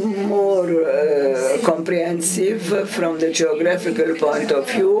be more comprehensive from the geographical point of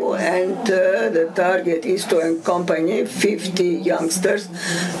view, and the target is to accompany 50 youngsters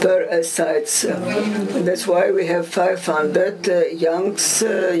per sites. That's why we have 500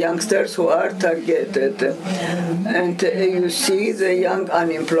 youngsters who are targeted. And you see the young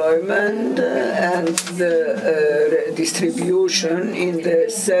unemployment and the distribution in the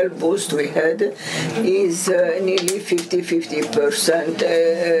self-boost we had is nearly 50-50%.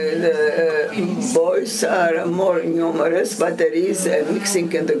 The boys are more numerous, but there is a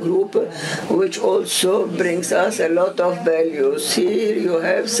mixing in the group which also brings us a lot of values. Here you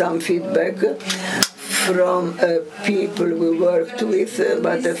have some feedback from people we worked with,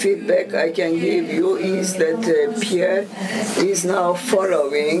 but the feedback I can give you is that Pierre is now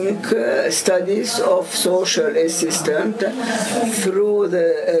following studies of social assistant through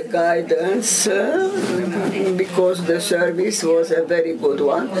the guidance because the service was a very good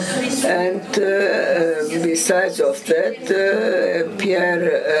one, and besides of that,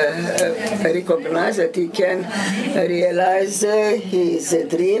 Pierre recognized that he can realize his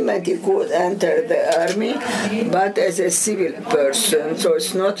dream and he could enter the army, but as a civil person. So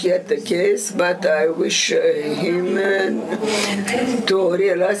it's not yet the case, but I wish him to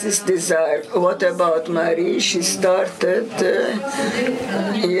realize his desire. What about Marie? She started,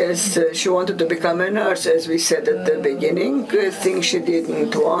 yes, she wanted to become a nurse, as we said at the beginning. I think she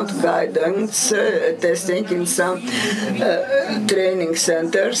didn't want guidance, testing in some training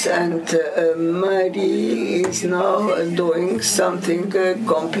centers, and Marie is now doing something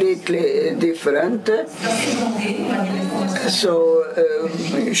completely different. So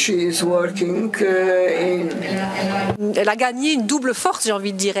she is working in. Elle a gagné une double force, j'ai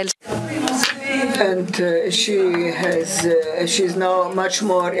envie de dire. And she's now much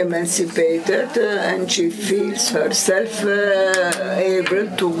more emancipated, and she feels herself able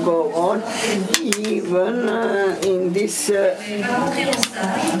to go on, even in this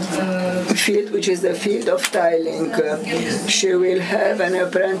field, which is the field of tiling. She will have an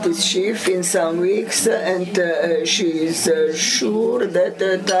apprenticeship in some weeks, and she is sure that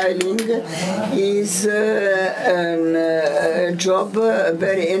tiling is a job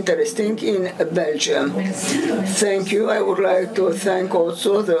very interesting in Belgium. Thank you. I would like to thank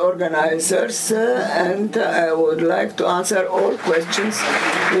also the organizers, and I would like to answer all questions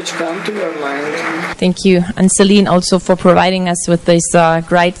which come to your mind. Thank you, Anne-Céline, also for providing us with these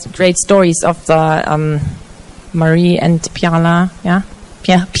great stories of the Marie and Pierre. Yeah,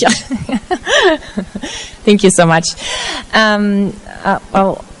 Pierre. Thank you so much.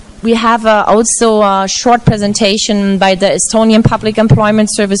 Well, we have also a short presentation by the Estonian Public Employment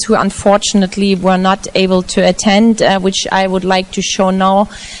Service, who unfortunately were not able to attend, which I would like to show now,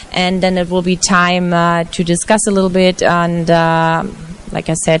 and then it will be time to discuss a little bit, and like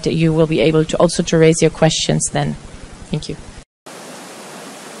I said, you will be able to also to raise your questions then. Thank you.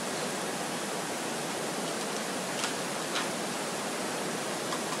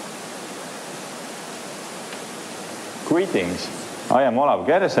 Greetings. I am Olav,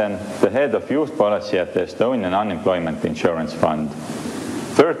 the head of youth policy at the Estonian Unemployment Insurance Fund.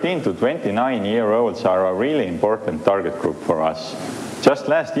 13 to 29-year-olds are a really important target group for us. Just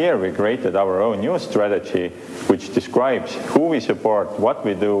last year we created our own youth strategy, which describes who we support, what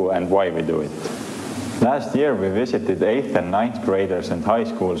we do, and why we do it. Last year we visited 8th and 9th graders and high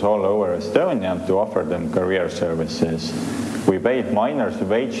schools all over Estonia to offer them career services. We paid minors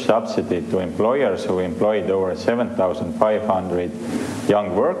wage subsidy to employers who employed over 7,500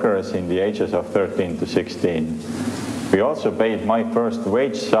 young workers in the ages of 13 to 16. We also paid my first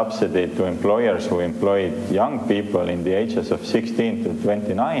wage subsidy to employers who employed young people in the ages of 16 to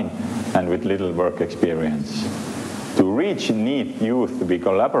 29 and with little work experience. To reach NEET youth, we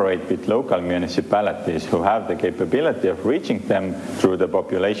collaborate with local municipalities who have the capability of reaching them through the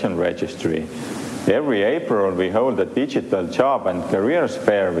population registry. Every April, we hold a digital job and careers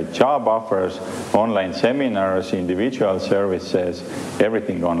fair with job offers, online seminars, individual services,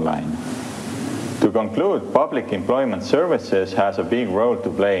 everything online. To conclude, public employment services has a big role to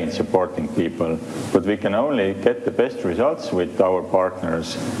play in supporting people, but we can only get the best results with our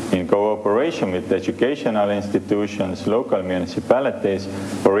partners. In cooperation with educational institutions, local municipalities,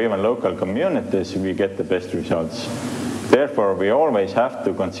 or even local communities, we get the best results. Therefore, we always have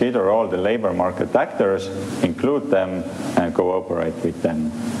to consider all the labor market actors, include them, and cooperate with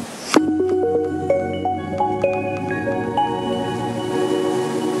them.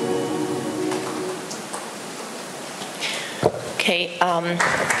 Okay,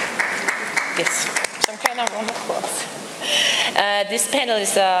 yes, some kind of round of applause. This panel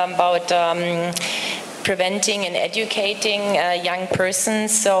is about preventing and educating young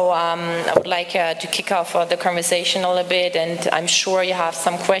persons. So I would like to kick off the conversation a little bit, and I'm sure you have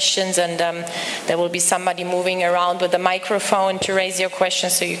some questions, and there will be somebody moving around with a microphone to raise your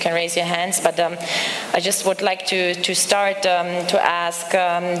questions, so you can raise your hands. But I just would like to start to ask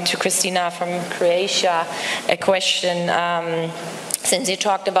to Kristina from Croatia a question. Since you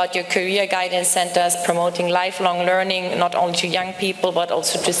talked about your career guidance centers promoting lifelong learning, not only to young people, but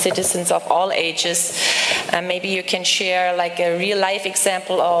also to citizens of all ages, maybe you can share like a real-life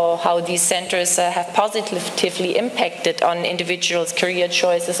example of how these centers have positively impacted on individuals' career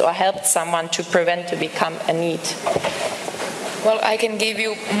choices or helped someone to prevent to become a NEET. Well, I can give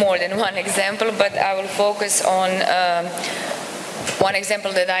you more than one example, but I will focus on one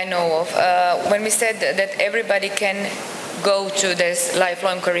example that I know of. When we said that everybody can go to this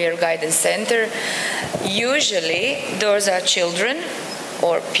lifelong career guidance center, usually those are children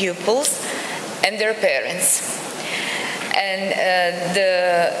or pupils and their parents. And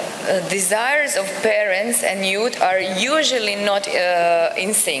the desires of parents and youth are usually not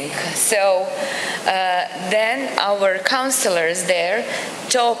in sync. So then our counselors there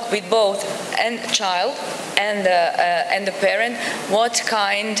talk with both and child and the parent what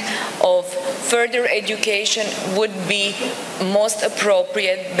kind of further education would be most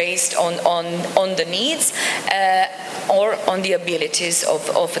appropriate based on the needs or on the abilities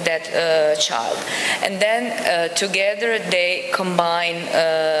of that child. And then together they combine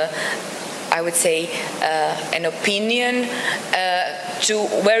I would say an opinion to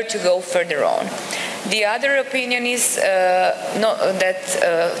where to go further on. The other opinion is that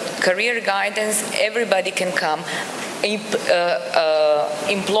career guidance, everybody can come.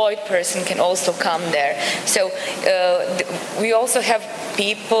 Employed person can also come there. So we also have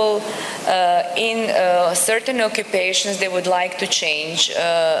people in certain occupations they would like to change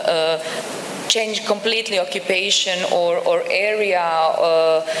completely occupation or area,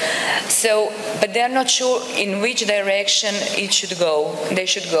 but they're not sure in which direction they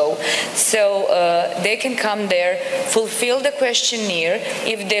should go. So they can come there, fulfill the questionnaire.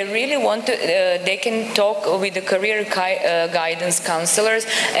 If they really want to, they can talk with the career guidance counselors,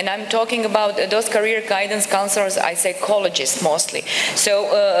 and I'm talking about those career guidance counselors, I psychologists mostly. So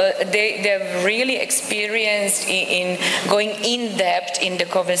they're really experienced in going in depth in the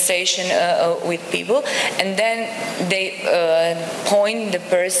conversation with people, and then they point the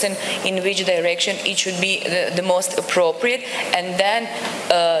person in which direction it should be the most appropriate, and then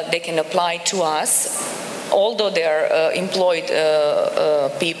they can apply to us, although they are employed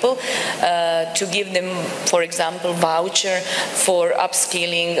people, to give them, for example, voucher for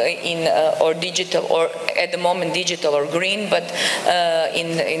upskilling in or digital, or at the moment digital or green, but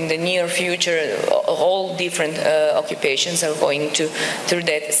in the near future all different occupations are going through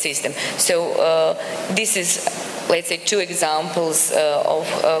that system. So this is, let's say, two examples of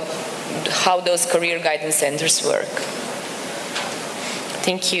how those career guidance centers work.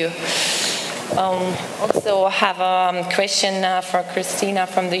 Thank you. Also have a question for Kristina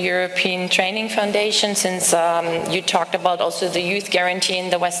from the European Training Foundation, since you talked about also the youth guarantee in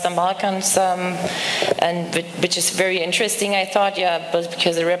the Western Balkans, and which is very interesting, I thought, but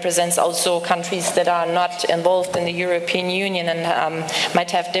because it represents also countries that are not involved in the European Union and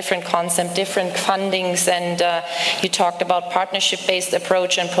might have different concepts, different fundings, and you talked about partnership-based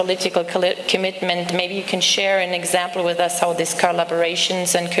approach and political commitment. Maybe you can share an example with us how these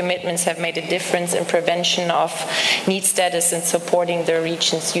collaborations and commitments have made a difference in prevention of need status and supporting the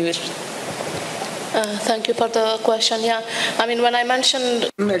region's youth. Thank you for the question. Yeah, I mean, when I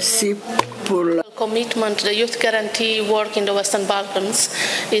mentioned commitment, the youth guarantee work in the Western Balkans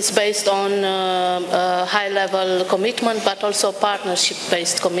is based on high-level commitment, but also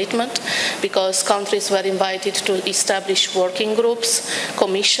partnership-based commitment, because countries were invited to establish working groups,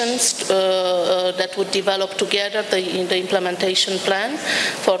 commissions that would develop together the implementation plan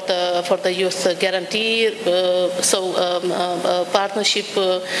for the youth guarantee. Partnership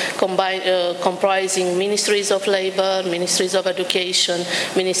comprising ministries of labor, ministries of education,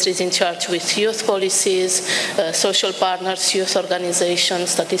 ministries in charge with youth policies, social partners, youth organizations,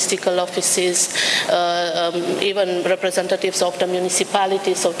 statistical offices, even representatives of the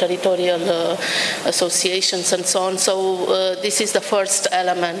municipalities, of territorial associations, and so on. So this is the first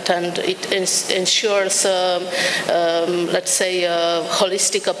element, and it ensures, let's say, a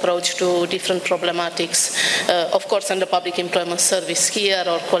holistic approach to different problematics. Of course, in the public employment service here,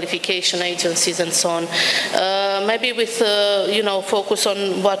 or qualification agencies, and so on. Maybe with focus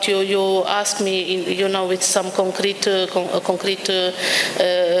on what you asked me, with some concrete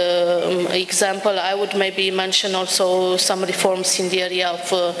example, I would maybe mention also some reforms in the area of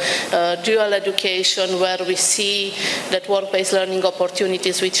dual education, where we see that work-based learning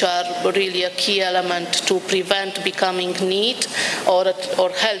opportunities, which are really a key element to prevent becoming NEET, or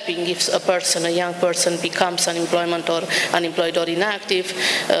helping if a young person becomes unemployed or inactive.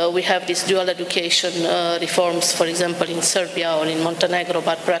 We have these dual education reforms, for example, in Serbia or in Montenegro,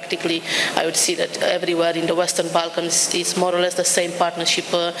 but practically I would see that everywhere in the Western Balkans is more or less the same partnership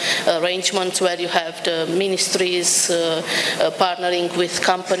arrangements, where you have the ministries partnering with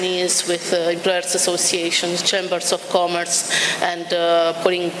companies, with employers associations, chambers of commerce, and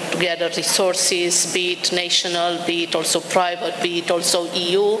putting together resources, be it national, be it also private, be it also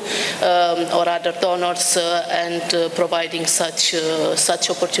EU or other donors, and providing such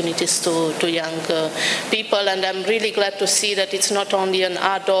opportunities to young people. And I'm really glad to see that it's not only an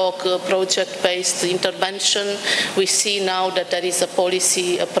ad hoc project-based intervention. We see now that there is a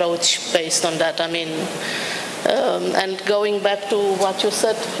policy approach based on that. And going back to what you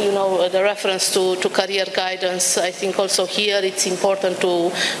said, the reference to career guidance, I think also here it's important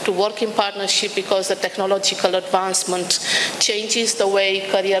to work in partnership, because the technological advancement changes the way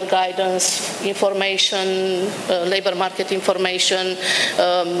career guidance, information, labor market information,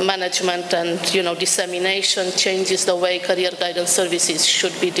 management, and dissemination changes the way career guidance services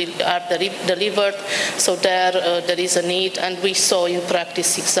should be delivered. So there is a need, and we saw in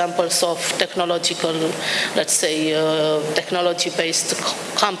practice examples of technological, let's say, technology-based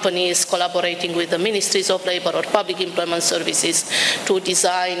companies collaborating with the ministries of labor or public employment services to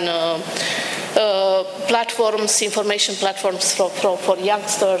design platforms, information platforms for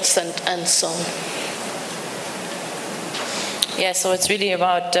youngsters, and so on. Yeah, so it's really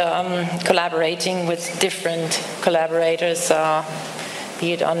about collaborating with different collaborators,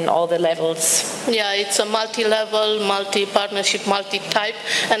 be it on all the levels. Yeah, it's a multi-level, multi-partnership, multi-type,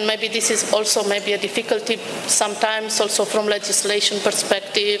 and maybe this is also maybe a difficulty sometimes also from legislation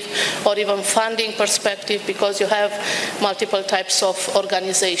perspective or even funding perspective, because you have multiple types of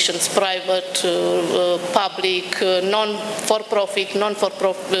organizations, private, public, non-for-profit,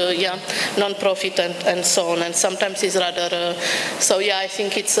 non-profit, and so on, and sometimes it's rather, so yeah, I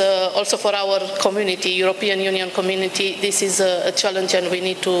think it's also for our community, European Union community, this is a challenge, and we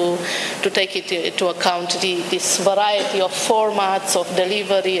need to take it to account this variety of formats of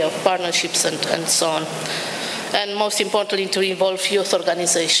delivery, of partnerships, and so on. And most importantly, to involve youth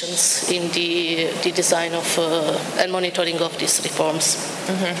organizations in the design of and monitoring of these reforms.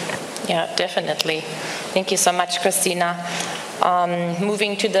 Mm-hmm. Yeah, definitely. Thank you so much, Kristina.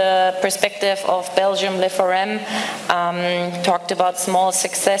 Moving to the perspective of Belgium, Le Forem, talked about small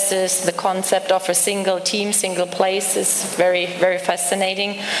successes. The concept of a single team, single place is very, very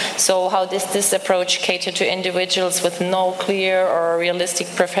fascinating. So how does this approach cater to individuals with no clear or realistic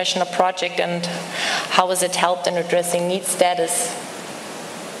professional project, and how has it helped in addressing need status?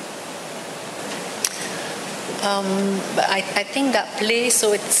 I think that place,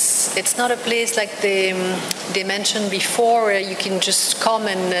 so it's not a place like they mentioned before, where you can just come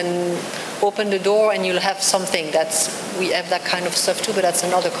and open the door and you'll have something. We have that kind of stuff too, but that's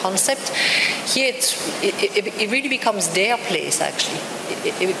another concept. Here it really becomes their place, actually.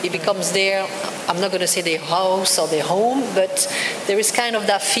 It becomes their, I'm not going to say their house or their home, but there is kind of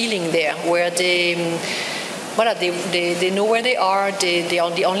that feeling there where they know where they are. They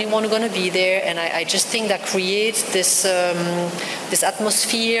are the only one who's going to be there, and I just think that creates this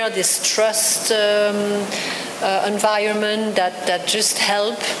atmosphere, this trust environment that just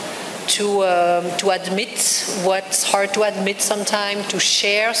help to admit what's hard to admit sometimes, to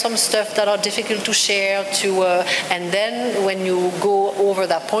share some stuff that are difficult to share, and then when you go over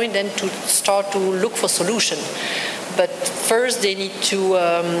that point, then to start to look for solution. But first they need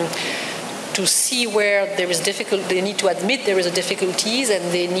to see where there is difficulty. They need to admit there is a difficulties,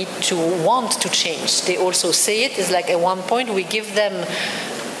 and they need to want to change. They also say it is like at one point we give them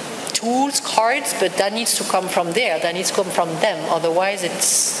tools, cards, but that needs to come from there. That needs to come from them. Otherwise,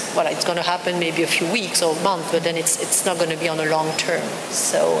 it's going to happen maybe a few weeks or a month, but then it's not going to be on a long term.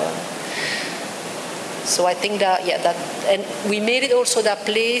 So I think that and we made it also that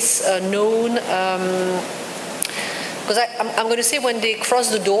place known. Because I'm going to say when they cross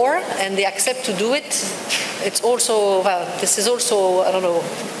the door and they accept to do it, it's also, this is also, I don't know,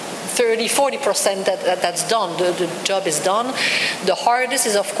 30-40% that's done. The job is done. The hardest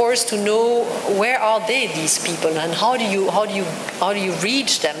is, of course, to know where are these people, and how do you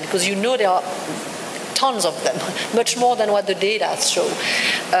reach them, because you know there are tons of them, much more than what the data show.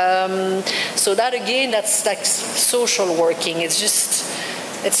 So that again, that's like social working.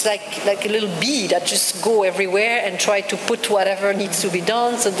 It's like a little bee that just go everywhere and try to put whatever needs to be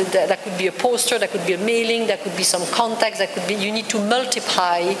done. So that could be a poster, that could be a mailing, that could be some contacts, that could be, you need to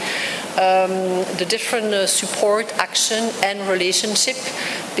multiply the different support, action, and relationship,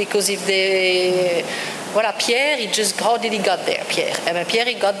 because if they... Voilà, Pierre, how did he got there, Pierre? Pierre,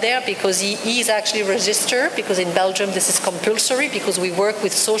 he got there because he is actually registered, because in Belgium this is compulsory, because we work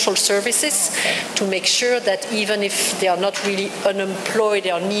with social services to make sure that even if they are not really unemployed,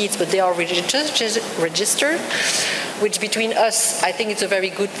 they are NEETs, but they are registered, which between us, I think it's a very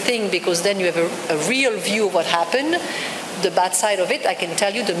good thing, because then you have a real view of what happened. The bad side of it, I can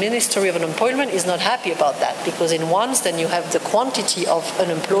tell you, the Ministry of Unemployment is not happy about that, because in once then you have the quantity of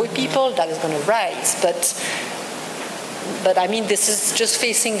unemployed people that is going to rise. But I mean, this is just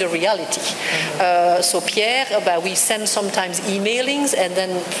facing the reality. So Pierre, we send sometimes emailings, and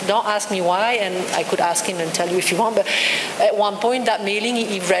then don't ask me why, and I could ask him and tell you if you want, but at one point that mailing,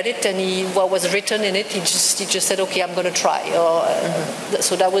 he read it, and what was written in it, he just said, okay, I'm going to try.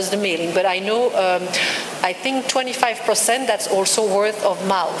 So that was the mailing. But I know, I think 25% that's also word of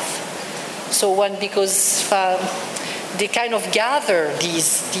mouth. So because they kind of gather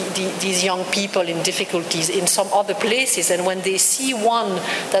these young people in difficulties in some other places, and when they see one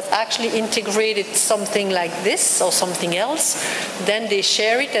that actually integrated something like this or something else, then they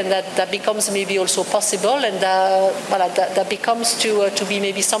share it, and that becomes maybe also possible, and that becomes to be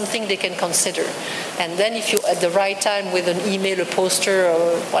maybe something they can consider. And then if you at the right time with an email, a poster,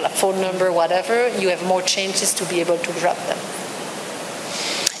 or a phone number, whatever, you have more chances to be able to grab them.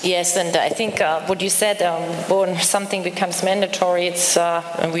 Yes, and I think what you said, when something becomes mandatory, it's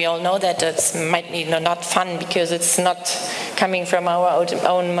and we all know that it's might be not fun, because it's not coming from our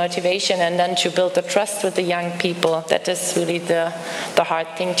own motivation, and then to build the trust with the young people, that is really the hard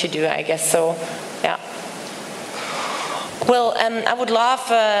thing to do, I guess. So, yeah. Well, I would love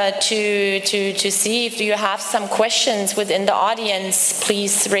to see if you have some questions within the audience.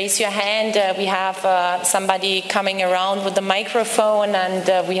 Please raise your hand. We have somebody coming around with the microphone,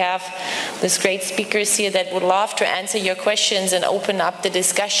 and we have these great speakers here that would love to answer your questions and open up the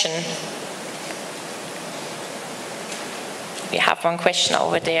discussion. We have one question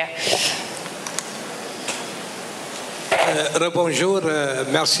over there. Bonjour,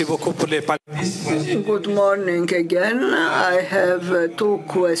 merci beaucoup pour les panélistes. Good morning again. I have two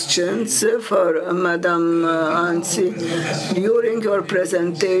questions for Madame Anzi. During your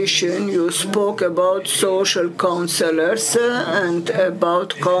presentation, you spoke about social counselors and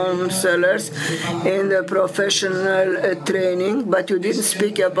about counselors in the professional training, but you didn't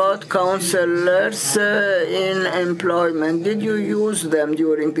speak about counselors in employment. Did you use them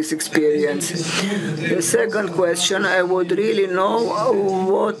during this experience? The second question, I would really know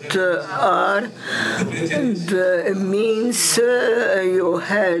what are the means you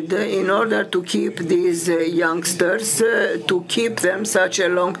had in order to keep these youngsters, to keep them such a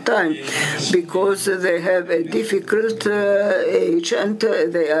long time, because they have a difficult age and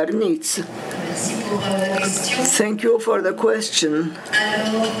they are NEETs. Thank you for the question.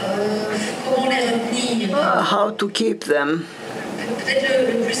 How to keep them?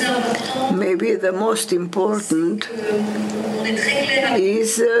 Maybe the most important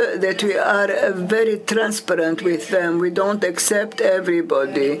is that we are very transparent with them. We don't accept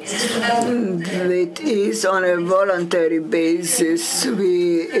everybody. It is on a voluntary basis.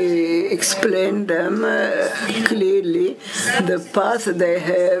 We explain them clearly the path they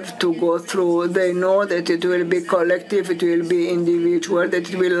have to go through. They know that it will be collective, it will be individual, that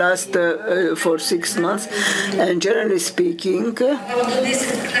it will last for 6 months. And generally speaking,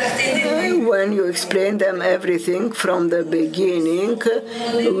 when you explain them everything from the beginning,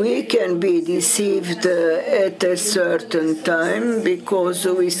 we can be deceived at a certain time because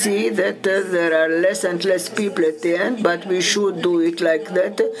we see that there are less and less people at the end, but we should do it like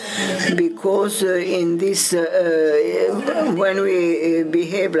that because in this, when we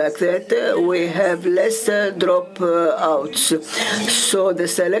behave like that, we have less dropouts. So the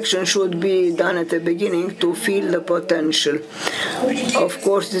selection should be done at the beginning to feel the potential. Of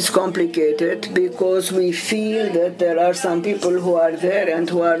course, it's complicated because we feel that there are some people who are there and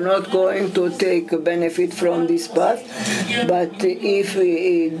who are not going to take benefit from this path. But if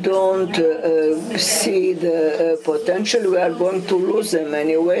we don't see the potential, we are going to lose them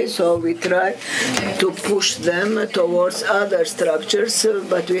anyway. So we try to push them towards other structures,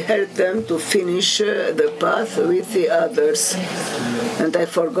 but we help them to finish the path with the others. And I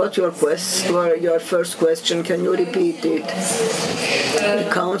forgot your first question. Can you repeat it? The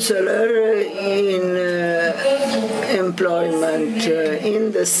counselor in employment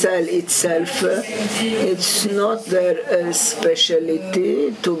in the cell itself, it's not their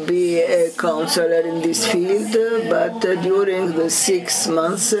specialty to be a counselor in this field, but during the 6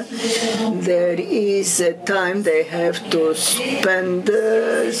 months there is a time they have to spend,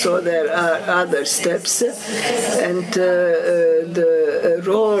 so there are other steps, and the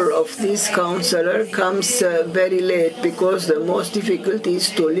role of this counselor comes very late because the most difficult is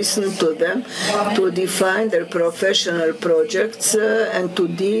to listen to them, to define their professional projects, and to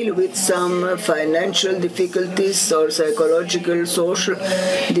deal with some financial difficulties or psychological, social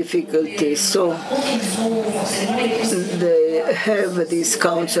difficulties. So they have these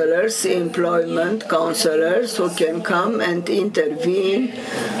counselors, employment counselors, who can come and intervene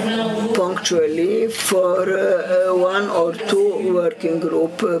punctually for 1 or 2 working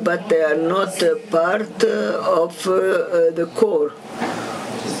group, but they are not part of the core.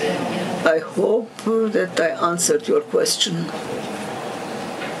 I hope that I answered your question.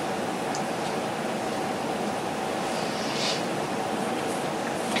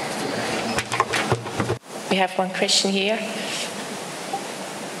 We have one question here.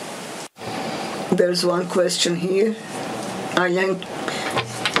 There's one question here.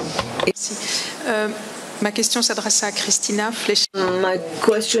 Ma question s'adresse à Cristina Fleischer. My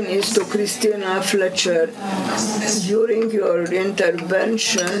question is to Cristina Fleischer. During your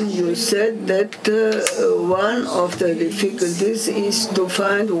intervention, you said that one of the difficulties is to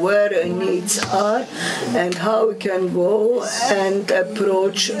find where needs are and how we can go and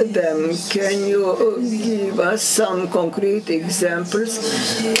approach them. Can you give us some concrete examples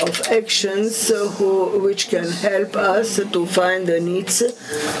of actions which can help us to find the needs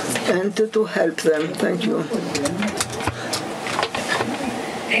and to help them? Thank you.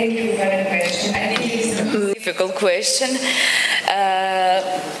 Thank you for the question. I think it's a difficult question.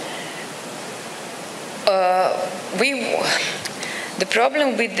 The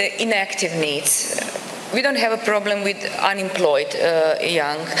problem with the inactive needs, we don't have a problem with unemployed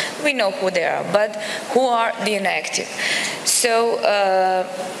young. We know who they are, but who are the inactive? So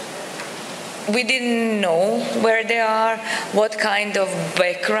we didn't know where they are, what kind of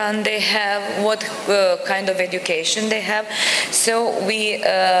background they have, what kind of education they have. So we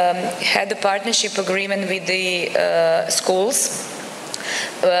had a partnership agreement with the schools,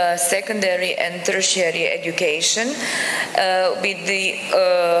 secondary and tertiary education, with the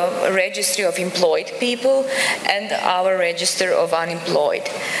registry of employed people and our register of unemployed.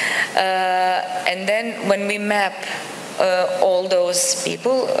 And then when we map all those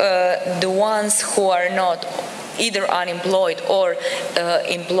people, the ones who are not either unemployed or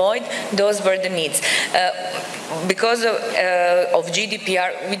employed, those were the needs. Because of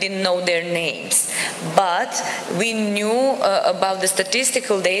GDPR, we didn't know their names, but we knew about the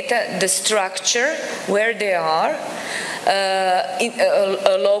statistical data, the structure, where they are,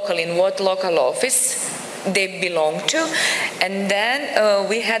 in what local office they belong to, and then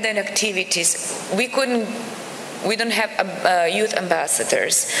we had an activities. We don't have youth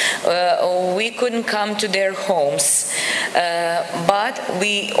ambassadors. We couldn't come to their homes, but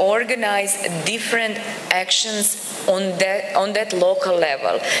we organized different actions on that local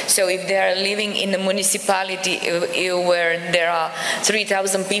level. So if they are living in a municipality where there are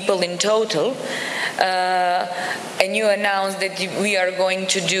 3,000 people in total, and you announce that we are going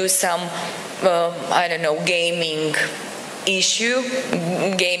to do some, I don't know, gaming issue,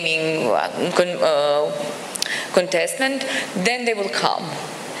 gaming contestant, then they will come.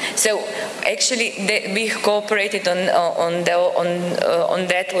 So actually, we cooperated on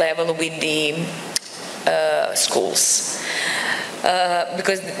that level with the schools.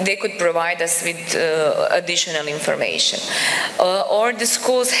 because they could provide us with additional information. Or the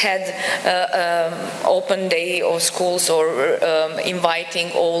schools had open day of schools, or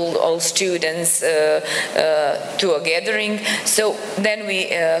inviting all students to a gathering. So then we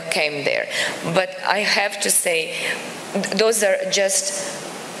came there. But I have to say, those are just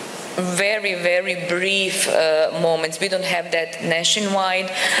very, very brief moments. We don't have that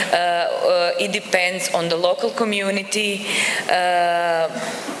nationwide. It depends on the local community, and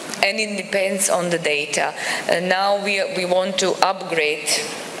it depends on the data. Now we want to upgrade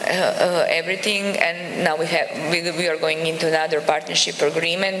everything, and now we are going into another partnership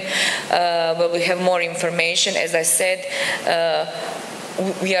agreement, but we have more information. As I said,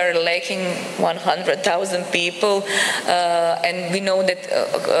 we are lacking 100,000 people, and we know that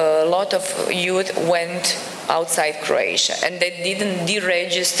a lot of youth went outside Croatia, and they didn't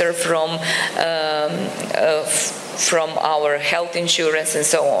deregister from our health insurance and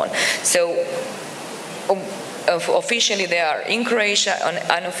so on. So officially they are in Croatia, and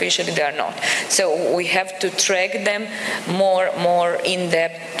unofficially they are not. So we have to track them more in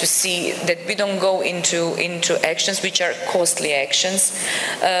depth to see that we don't go into actions which are costly actions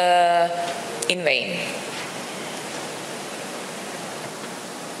in vain.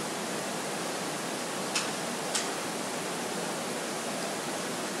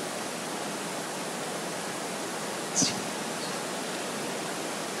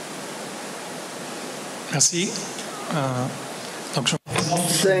 Merci.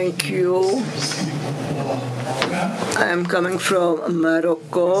 Thank you. I am coming from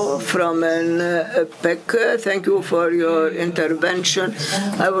Morocco, from PEC. Thank you for your intervention.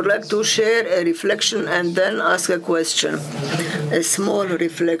 I would like to share a reflection and then ask a question. A small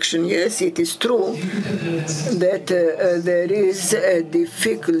reflection. Yes, it is true that there is a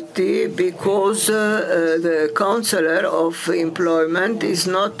difficulty because the counselor of employment is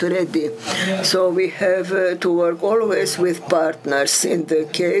not ready. So we have to work always with partners in the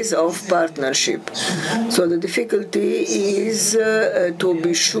case of partnership. So the difficulty is to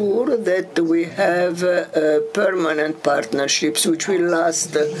be sure that we have permanent partnerships which will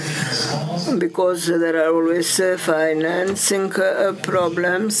last, because there are always financing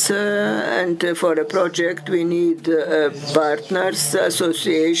problems, and for a project we need partners,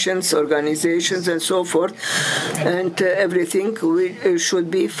 associations, organizations, and so forth, and everything should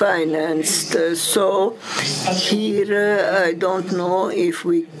be financed. So here I don't know if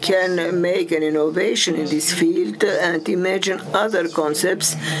we can make an innovation in this field and imagine other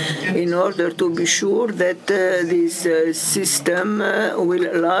concepts in order to be sure that this system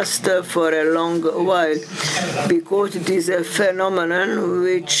will last for a long while, because it is a phenomenon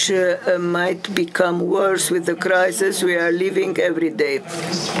which might become worse with the crisis we are living every day.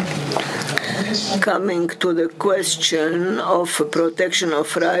 Coming to the question of protection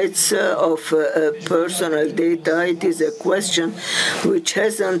of rights of personal data, it is a question which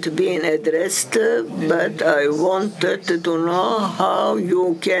hasn't been addressed, but I wanted to know how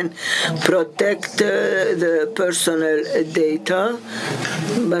you can protect the personal data,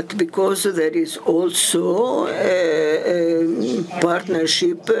 but because there is also a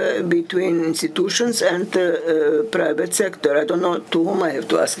partnership between institutions and the private sector. I don't know to whom I have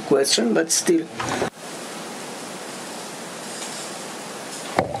to ask a question, but still.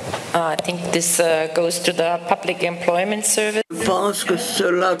 I think this goes to the Public Employment Service. Je pense que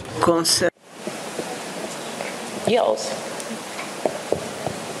cela concerne. Yes.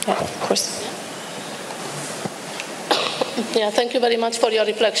 Yeah, of course. Yeah, thank you very much for your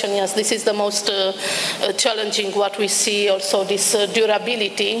reflection. Yes, this is the most challenging what we see, also this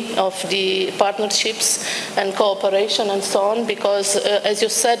durability of the partnerships and cooperation and so on, because as you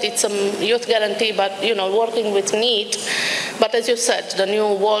said, it's a youth guarantee, but working with NEET. But as you said, the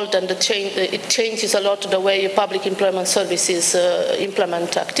new world and it changes a lot the way public employment services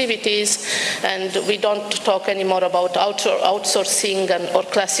implement activities, and we don't talk anymore about outsourcing or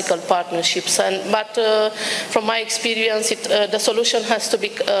classical partnerships. But from my experience, the solution has to be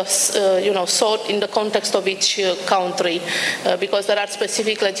sought in the context of each country, because there are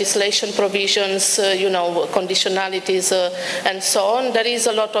specific legislation provisions, conditionalities, and so on. There is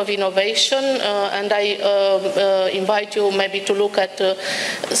a lot of innovation, and I invite you maybe to look at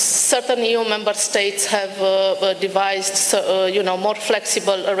certain EU member states have devised more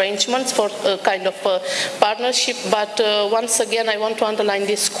flexible arrangements for kind of partnership. But once again, I want to underline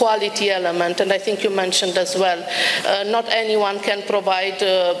this quality element, and I think you mentioned as well, not not anyone can provide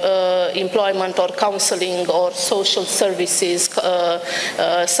employment or counseling or social services.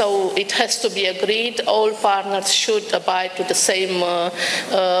 So it has to be agreed. All partners should abide to the same,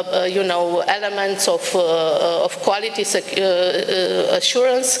 elements of quality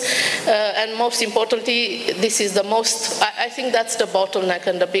assurance. And most importantly, this is the most, I think that's the bottleneck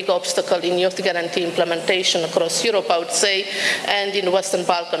and the big obstacle in youth guarantee implementation across Europe, I would say, and in Western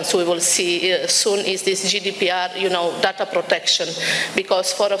Balkans. We will see soon is this GDPR, data protection,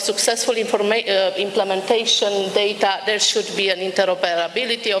 because for a successful implementation data, there should be an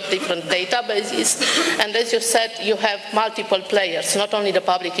interoperability of different databases. And as you said, you have multiple players, not only the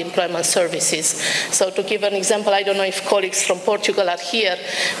public employment services. So to give an example, I don't know if colleagues from Portugal are here,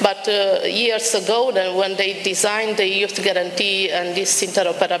 but years ago, when they designed the youth guarantee and this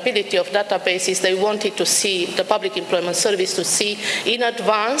interoperability of databases, they wanted to see, the public employment service to see in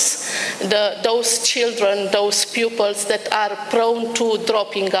advance those children, those pupils that are prone to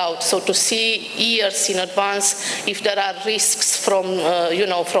dropping out. So to see years in advance if there are risks from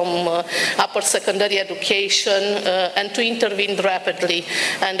upper secondary education and to intervene rapidly.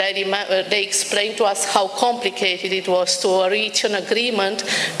 And I remember they explained to us how complicated it was to reach an agreement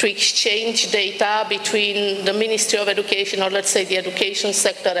to exchange data between the Ministry of Education, or let's say the education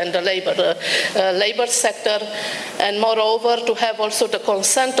sector, and the labor sector, and moreover to have also the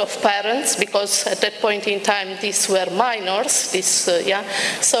consent of parents, because at that point in time these were minors.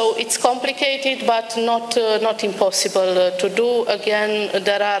 So it's complicated, but not impossible to do. Again,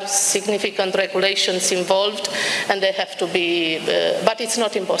 there are significant regulations involved, and they have to be. But it's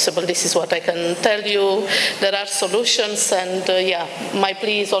not impossible. This is what I can tell you. There are solutions, and my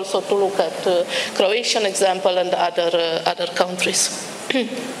plea is also to look at Croatian example and other countries.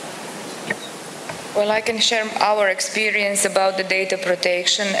 Well, I can share our experience about the data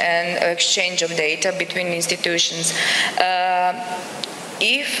protection and exchange of data between institutions.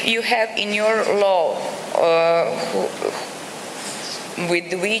 If you have in your law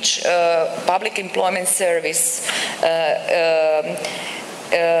with which public employment service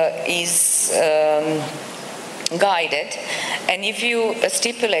is guided, and if you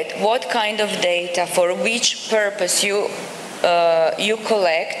stipulate what kind of data for which purpose you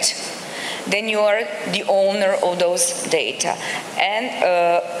collect, then you are the owner of those data. And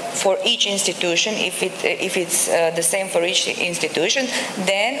for each institution, if it's the same for each institution,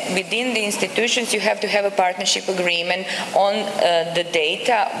 then within the institutions you have to have a partnership agreement on the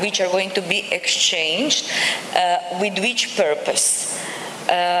data which are going to be exchanged, with which purpose.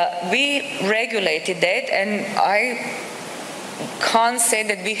 We regulated that, and I can't say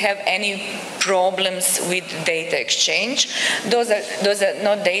that we have any problems with data exchange. Those are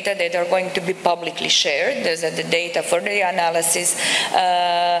not data that are going to be publicly shared. Those are the data for the analysis,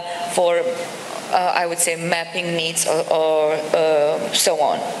 for I would say mapping needs or so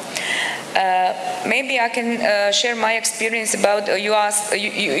on. Maybe I can share my experience about, you asked,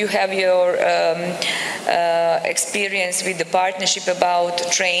 you have your experience with the partnership about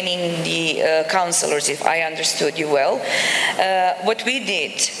training the counselors, if I understood you well. What we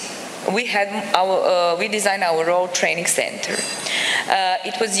did, we designed our own training center.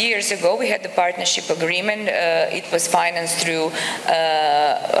 It was years ago. We had the partnership agreement. It was financed through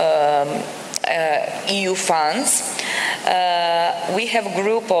EU funds. We have a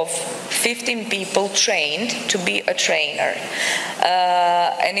group of 15 people trained to be a trainer,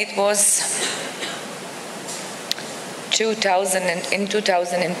 and it was in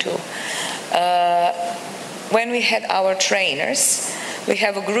 2002. When we had our trainers, we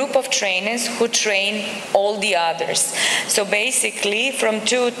have a group of trainers who train all the others. So basically from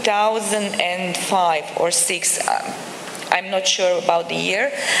 2005 or 6, I'm not sure about the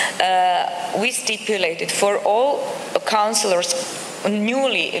year, we stipulated for all counselors,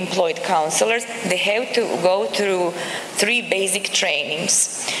 newly employed counselors, they have to go through 3 basic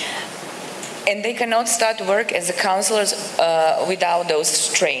trainings. And they cannot start work as a counselors without those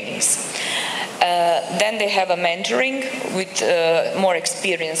trainings. Then they have a mentoring with a more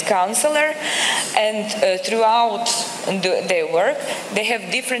experienced counselor, and throughout their work, they have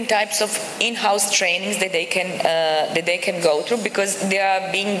different types of in-house trainings that they can go through, because they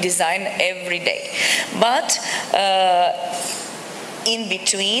are being designed every day. But in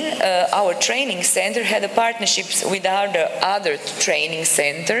between, our training center had partnerships with other training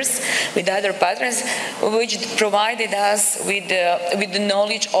centers, with other partners, which provided us with the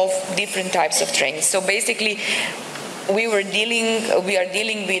knowledge of different types of training. So basically, we are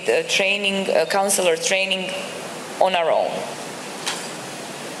dealing with training, counselor training on our own.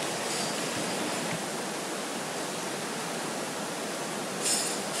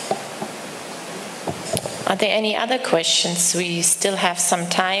 Are there any other questions? We still have some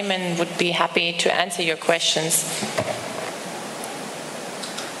time and would be happy to answer your questions.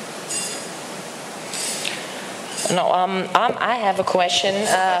 No, I have a question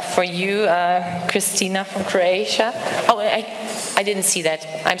for you, Kristina from Croatia. Oh, I didn't see that.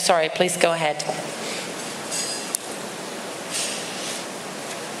 I'm sorry. Please go ahead.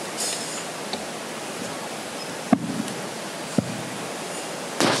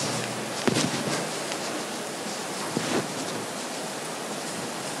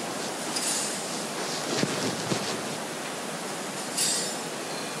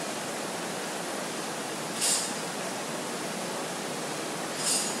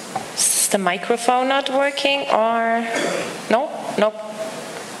 The microphone not working, or no? Nope.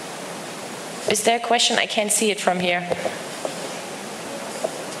 Is there a question? I can't see it from here.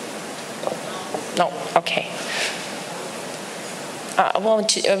 No. Okay.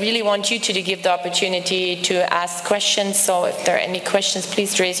 I really want you to give the opportunity to ask questions. So if there are any questions,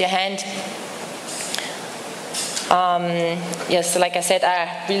 please raise your hand. Yes, like I said,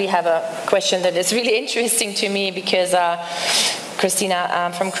 I really have a question that is really interesting to me because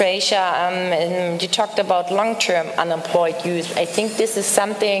Kristina, from Croatia, you talked about long-term unemployed youth. I think this is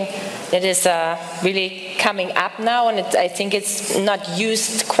something that is really coming up now, and I think it's not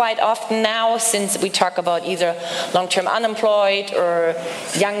used quite often now, since we talk about either long-term unemployed or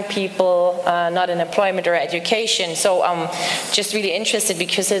young people not in employment or education. So I'm just really interested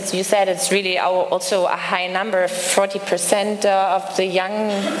because you said it's really also a high number, 40% of the young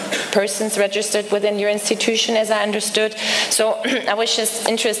persons registered within your institution, as I understood. So I was just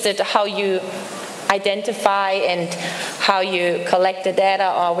interested how you identify and how you collect the data,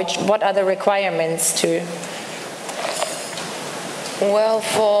 or what are the requirements to? Well,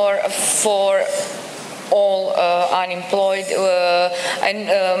 for all unemployed,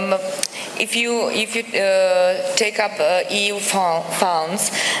 and if you take up EU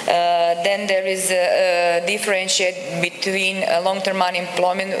funds, then there is a differentiate between long-term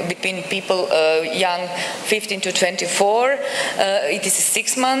unemployment between people young 15 to 24. It is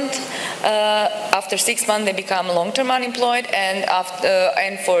 6 months. After 6 months, they become long-term unemployed,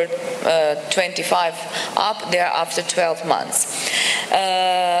 and for 25 up, they are after 12 months.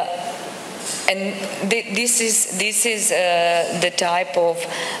 And this is the type of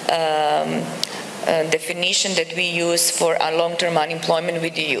definition that we use for long-term unemployment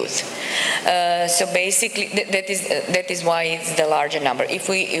with the youth. So basically, that is why it's the larger number. If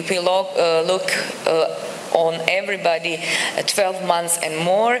we look on everybody 12 months and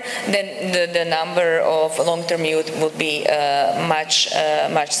more, then the number of long-term youth will be much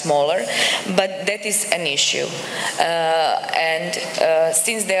smaller. But that is an issue. And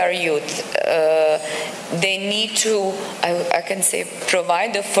since they are youth, they need to, I can say,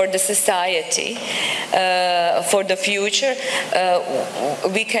 provide for the society, for the future.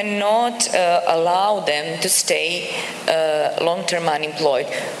 We cannot allow them to stay long-term unemployed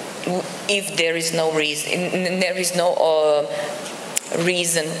if there is no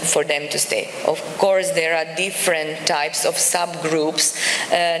reason for them to stay. Of course, there are different types of subgroups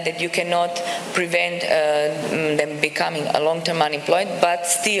that you cannot prevent them becoming a long-term unemployed, but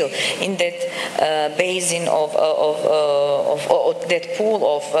still in that basin of that pool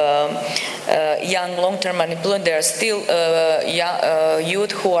of young long-term unemployed, there are still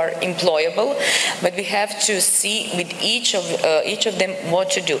youth who are employable, but we have to see with each of them what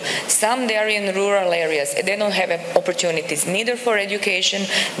to do. Some, they are in rural areas, they don't have opportunities neither for education,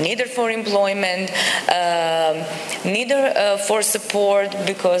 neither for employment, neither for support,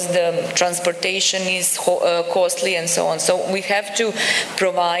 because the transportation is costly and so on. So we have to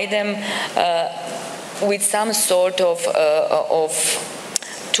provide them with some sort of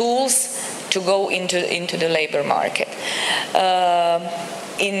tools to go into the labor market.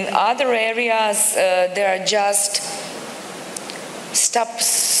 In other areas, they are just stop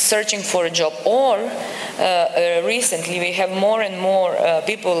searching for a job, or recently we have more and more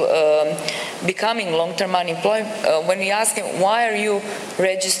people becoming long-term unemployed. When we ask them, why are you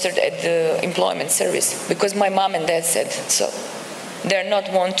registered at the employment service? Because my mom and dad said so. They're not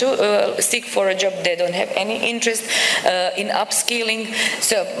want to seek for a job. They don't have any interest in upskilling.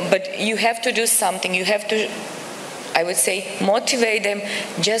 So, but you have to do something. You have to, I would say, motivate them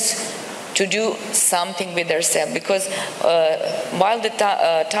just to do something with themselves, because while the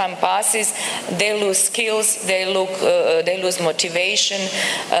time passes, they lose skills, they lose motivation,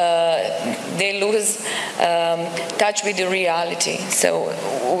 they lose touch with the reality. So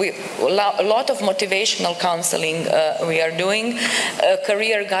a lot of motivational counseling we are doing,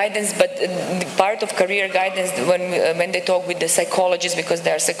 career guidance, but part of career guidance when they talk with the psychologists, because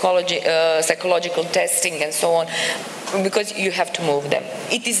there are psychological testing and so on, because you have to move them.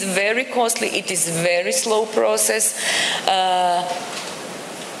 It is very costly, it is a very slow process,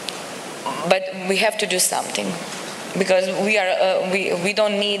 but we have to do something. Because we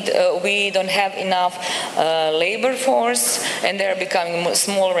don't have enough labor force, and they are becoming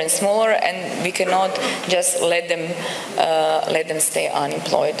smaller and smaller, and we cannot just let them stay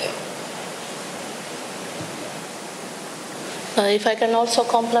unemployed. If I can also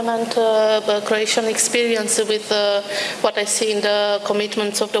complement the Croatian experience with what I see in the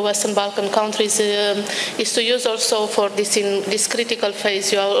commitments of the Western Balkan countries, is to use also for this, in this critical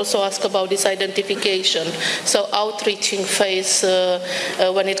phase, you also ask about this identification. So outreaching phase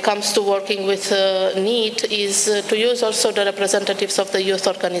when it comes to working with NEET is to use also the representatives of the youth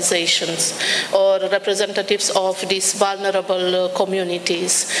organizations or representatives of these vulnerable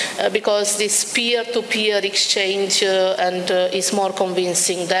communities, because this peer-to-peer exchange and is more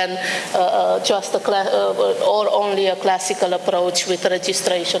convincing than just or only a classical approach with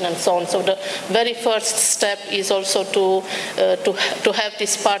registration and so on. So the very first step is also to have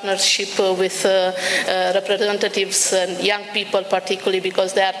this partnership with representatives and young people, particularly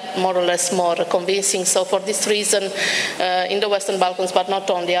because they are more or less more convincing. So for this reason, in the Western Balkans, but not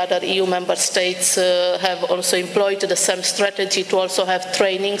only, other EU member states have also employed the same strategy to also have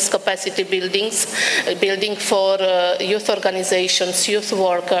trainings, capacity building for youth organizations, youth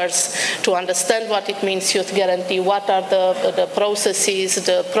workers, to understand what it means youth guarantee, what are the processes,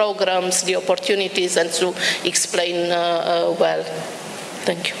 the programs, the opportunities, and to explain well.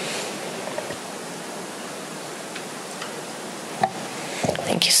 Thank you.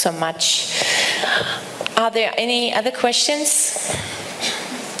 Thank you so much. Are there any other questions?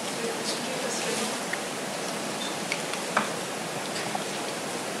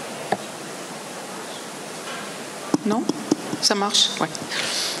 Non? Ça marche? Ouais.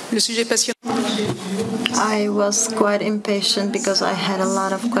 Le sujet passionnant. I was quite impatient because I had a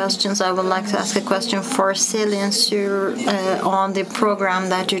lot of questions. I would like to ask a question for Céline on the program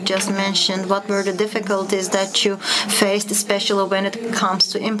that you just mentioned. What were the difficulties that you faced, especially when it comes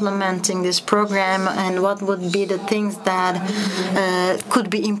to implementing this program, and what would be the things that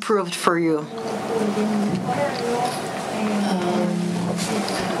could be improved for you?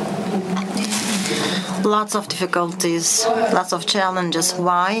 Lots of difficulties, lots of challenges.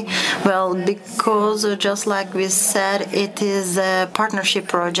 Why? Well, because just like we said, it is a partnership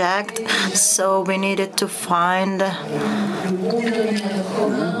project, so we needed to find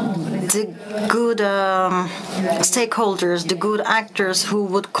the good stakeholders, the good actors who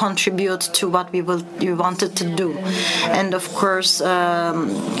would contribute to what we wanted to do. And of course,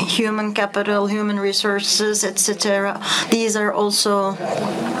 human capital, human resources, etc. These are also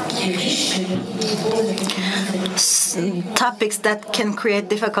topics that can create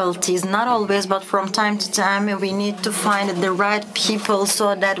difficulties, not always, but from time to time we need to find the right people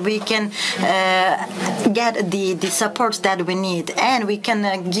so that we can get the support that we need, and we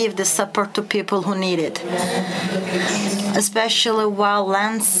can give the support to people who need it. Especially while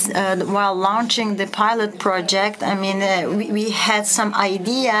launching the pilot project, I mean, we had some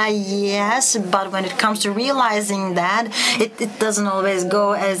idea, yes, but when it comes to realizing that, it doesn't always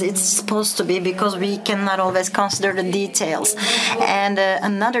go as it's supposed to be, because we cannot always consider the details. And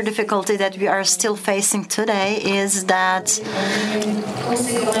another difficulty that we are still facing today is that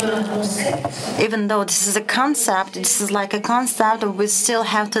even though this is a concept, this is like a concept, we still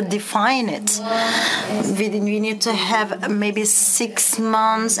have to define it. We need to have maybe 6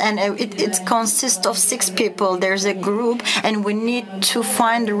 months, and it consists of 6 people. There's a group, and we need to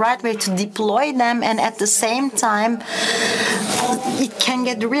find the right way to deploy them, and at the same time it can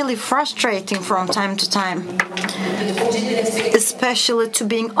get really frustrating from time to time, especially to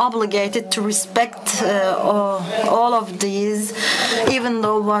being obligated to respect all of these, even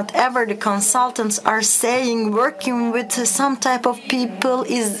though whatever the consultants are saying, working with some type of people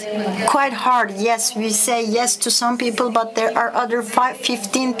is quite hard. Yes, we say yes to some people, but there are other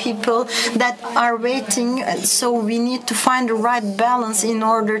 15 people that are waiting, so we need to find the right balance in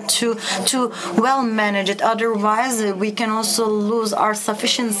order to well manage it. Otherwise, we can also lose our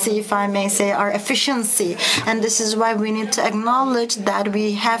sufficiency, if I may say, our efficiency. And this is why we need to acknowledge that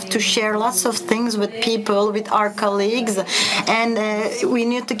we have to share lots of things with people, with our colleagues, and we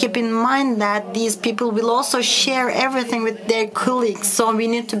need to keep in mind that these people will also share everything with their colleagues. So we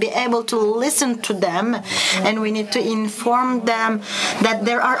need to be able to listen to them, and we need to inform them that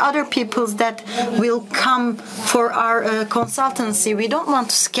there are other peoples that will come for our consultancy. We don't want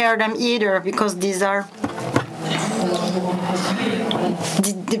to scare them either, because these are...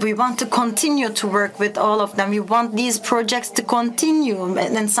 We want to continue to work with all of them. We want these projects to continue,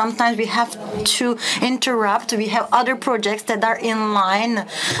 and sometimes we have to interrupt. We have other projects that are in line.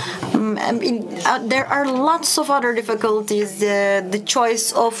 There are lots of other difficulties. The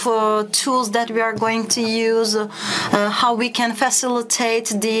choice of tools that we are going to use, how we can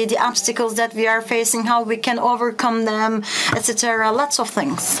facilitate the obstacles that we are facing, how we can overcome them, etc. Lots of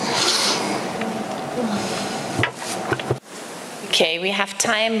things. Okay, we have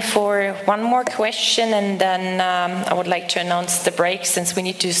time for one more question, and then I would like to announce the break, since we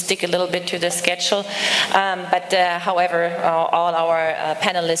need to stick a little bit to the schedule. However, all our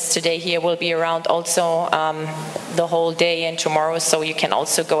panelists today here will be around also the whole day and tomorrow, so you can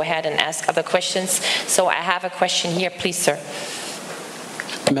also go ahead and ask other questions. So I have a question here, please, sir.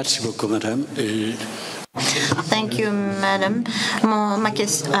 Merci beaucoup, madame. Thank you, madam.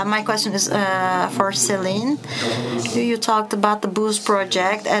 My question is for Céline. You talked about the Boost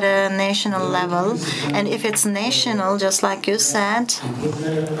project at a national level, and if it's national, just like you said,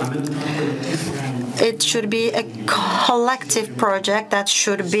 it should be a collective project that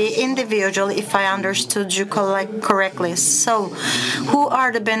should be individual, if I understood you correctly. So, who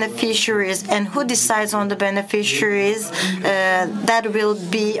are the beneficiaries, and who decides on the beneficiaries that will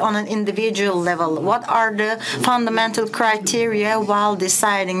be on an individual level? What are the fundamental criteria while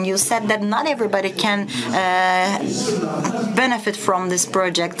deciding? You said that not everybody can benefit from this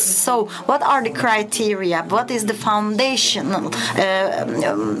project. So, what are the criteria? What is the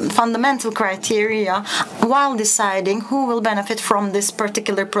fundamental criteria while deciding who will benefit from this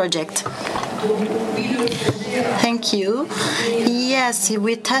particular project? Thank you. Yes,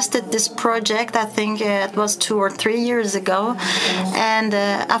 we tested this project, I think it was 2 or 3 years ago, and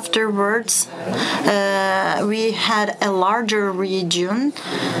afterwards we had a larger region,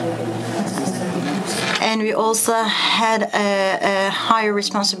 and we also had a higher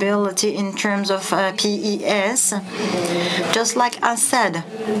responsibility in terms of PES. Just like I said,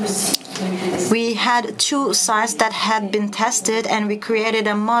 we had 2 sites that had been tested, and we created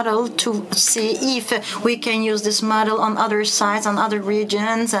a model to see if we can use this model on other sites, on other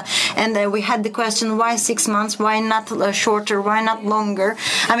regions. And we had the question, why 6 months? Why not shorter? Why not longer?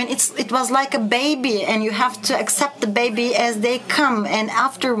 I mean, it was like a baby, and you have to accept the baby as they come, and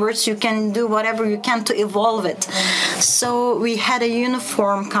afterwards you can do whatever you can to evolve it. So we had a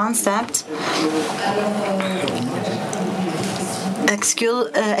uniform concept.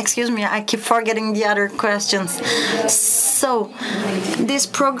 Excuse me, I keep forgetting the other questions. So, this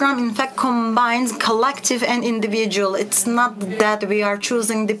program in fact combines collective and individual. It's not that we are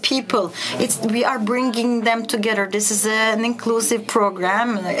choosing the people. We are bringing them together. This is an inclusive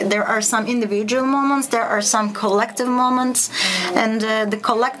program. There are some individual moments, there are some collective moments, and the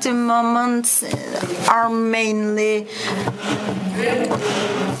collective moments are mainly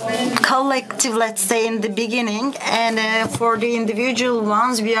collective, let's say, in the beginning, and for the individual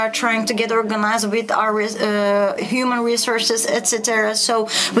ones, we are trying to get organized with our human resources, etc. So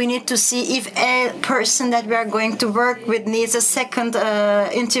we need to see if a person that we are going to work with needs a second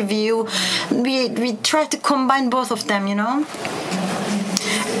interview. We try to combine both of them, you know.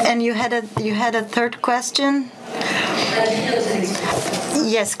 And you had a third question.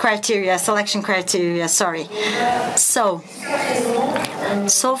 Yes, criteria, selection criteria, sorry. So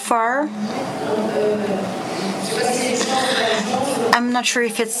far, I'm not sure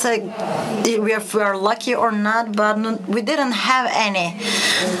if it's we are lucky or not, but we didn't have any.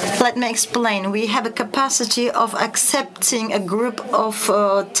 Let me explain. We have a capacity of accepting a group of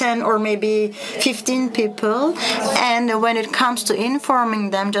 10 or maybe 15 people, and when it comes to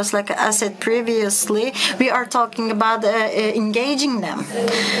informing them, just like I said previously, we are talking about engaging them,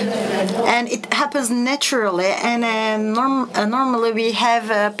 and it happens naturally. And normally we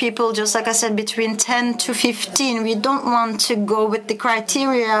have people, just like I said, between 10 to 15. We don't want to go with the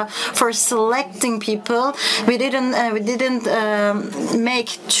criteria for selecting people. We didn't make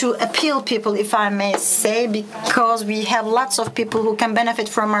to appeal people, if I may say, because we have lots of people who can benefit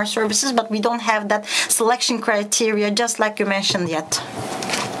from our services, but we don't have that selection criteria, just like you mentioned yet.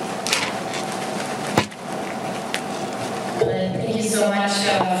 Thank you so much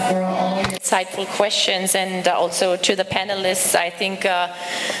for all your insightful questions, and also to the panelists. I think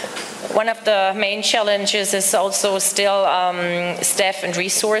one of the main challenges is also still staff and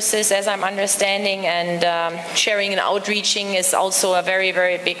resources, as I'm understanding, and sharing and outreaching is also a very,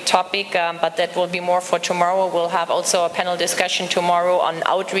 very big topic, but that will be more for tomorrow. We'll have also a panel discussion tomorrow on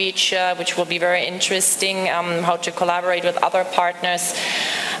outreach, which will be very interesting, how to collaborate with other partners.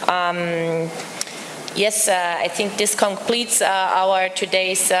 Yes, I think this completes our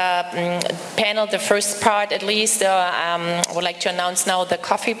today's panel, the first part at least. I would like to announce now the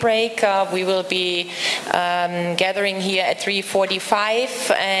coffee break. We will be gathering here at 3:45,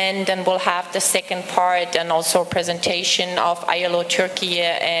 and then we'll have the second part and also presentation of ILO Turkey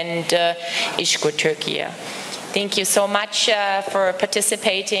and İşkur Turkey. Thank you so much for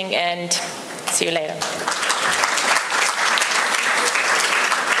participating, and see you later.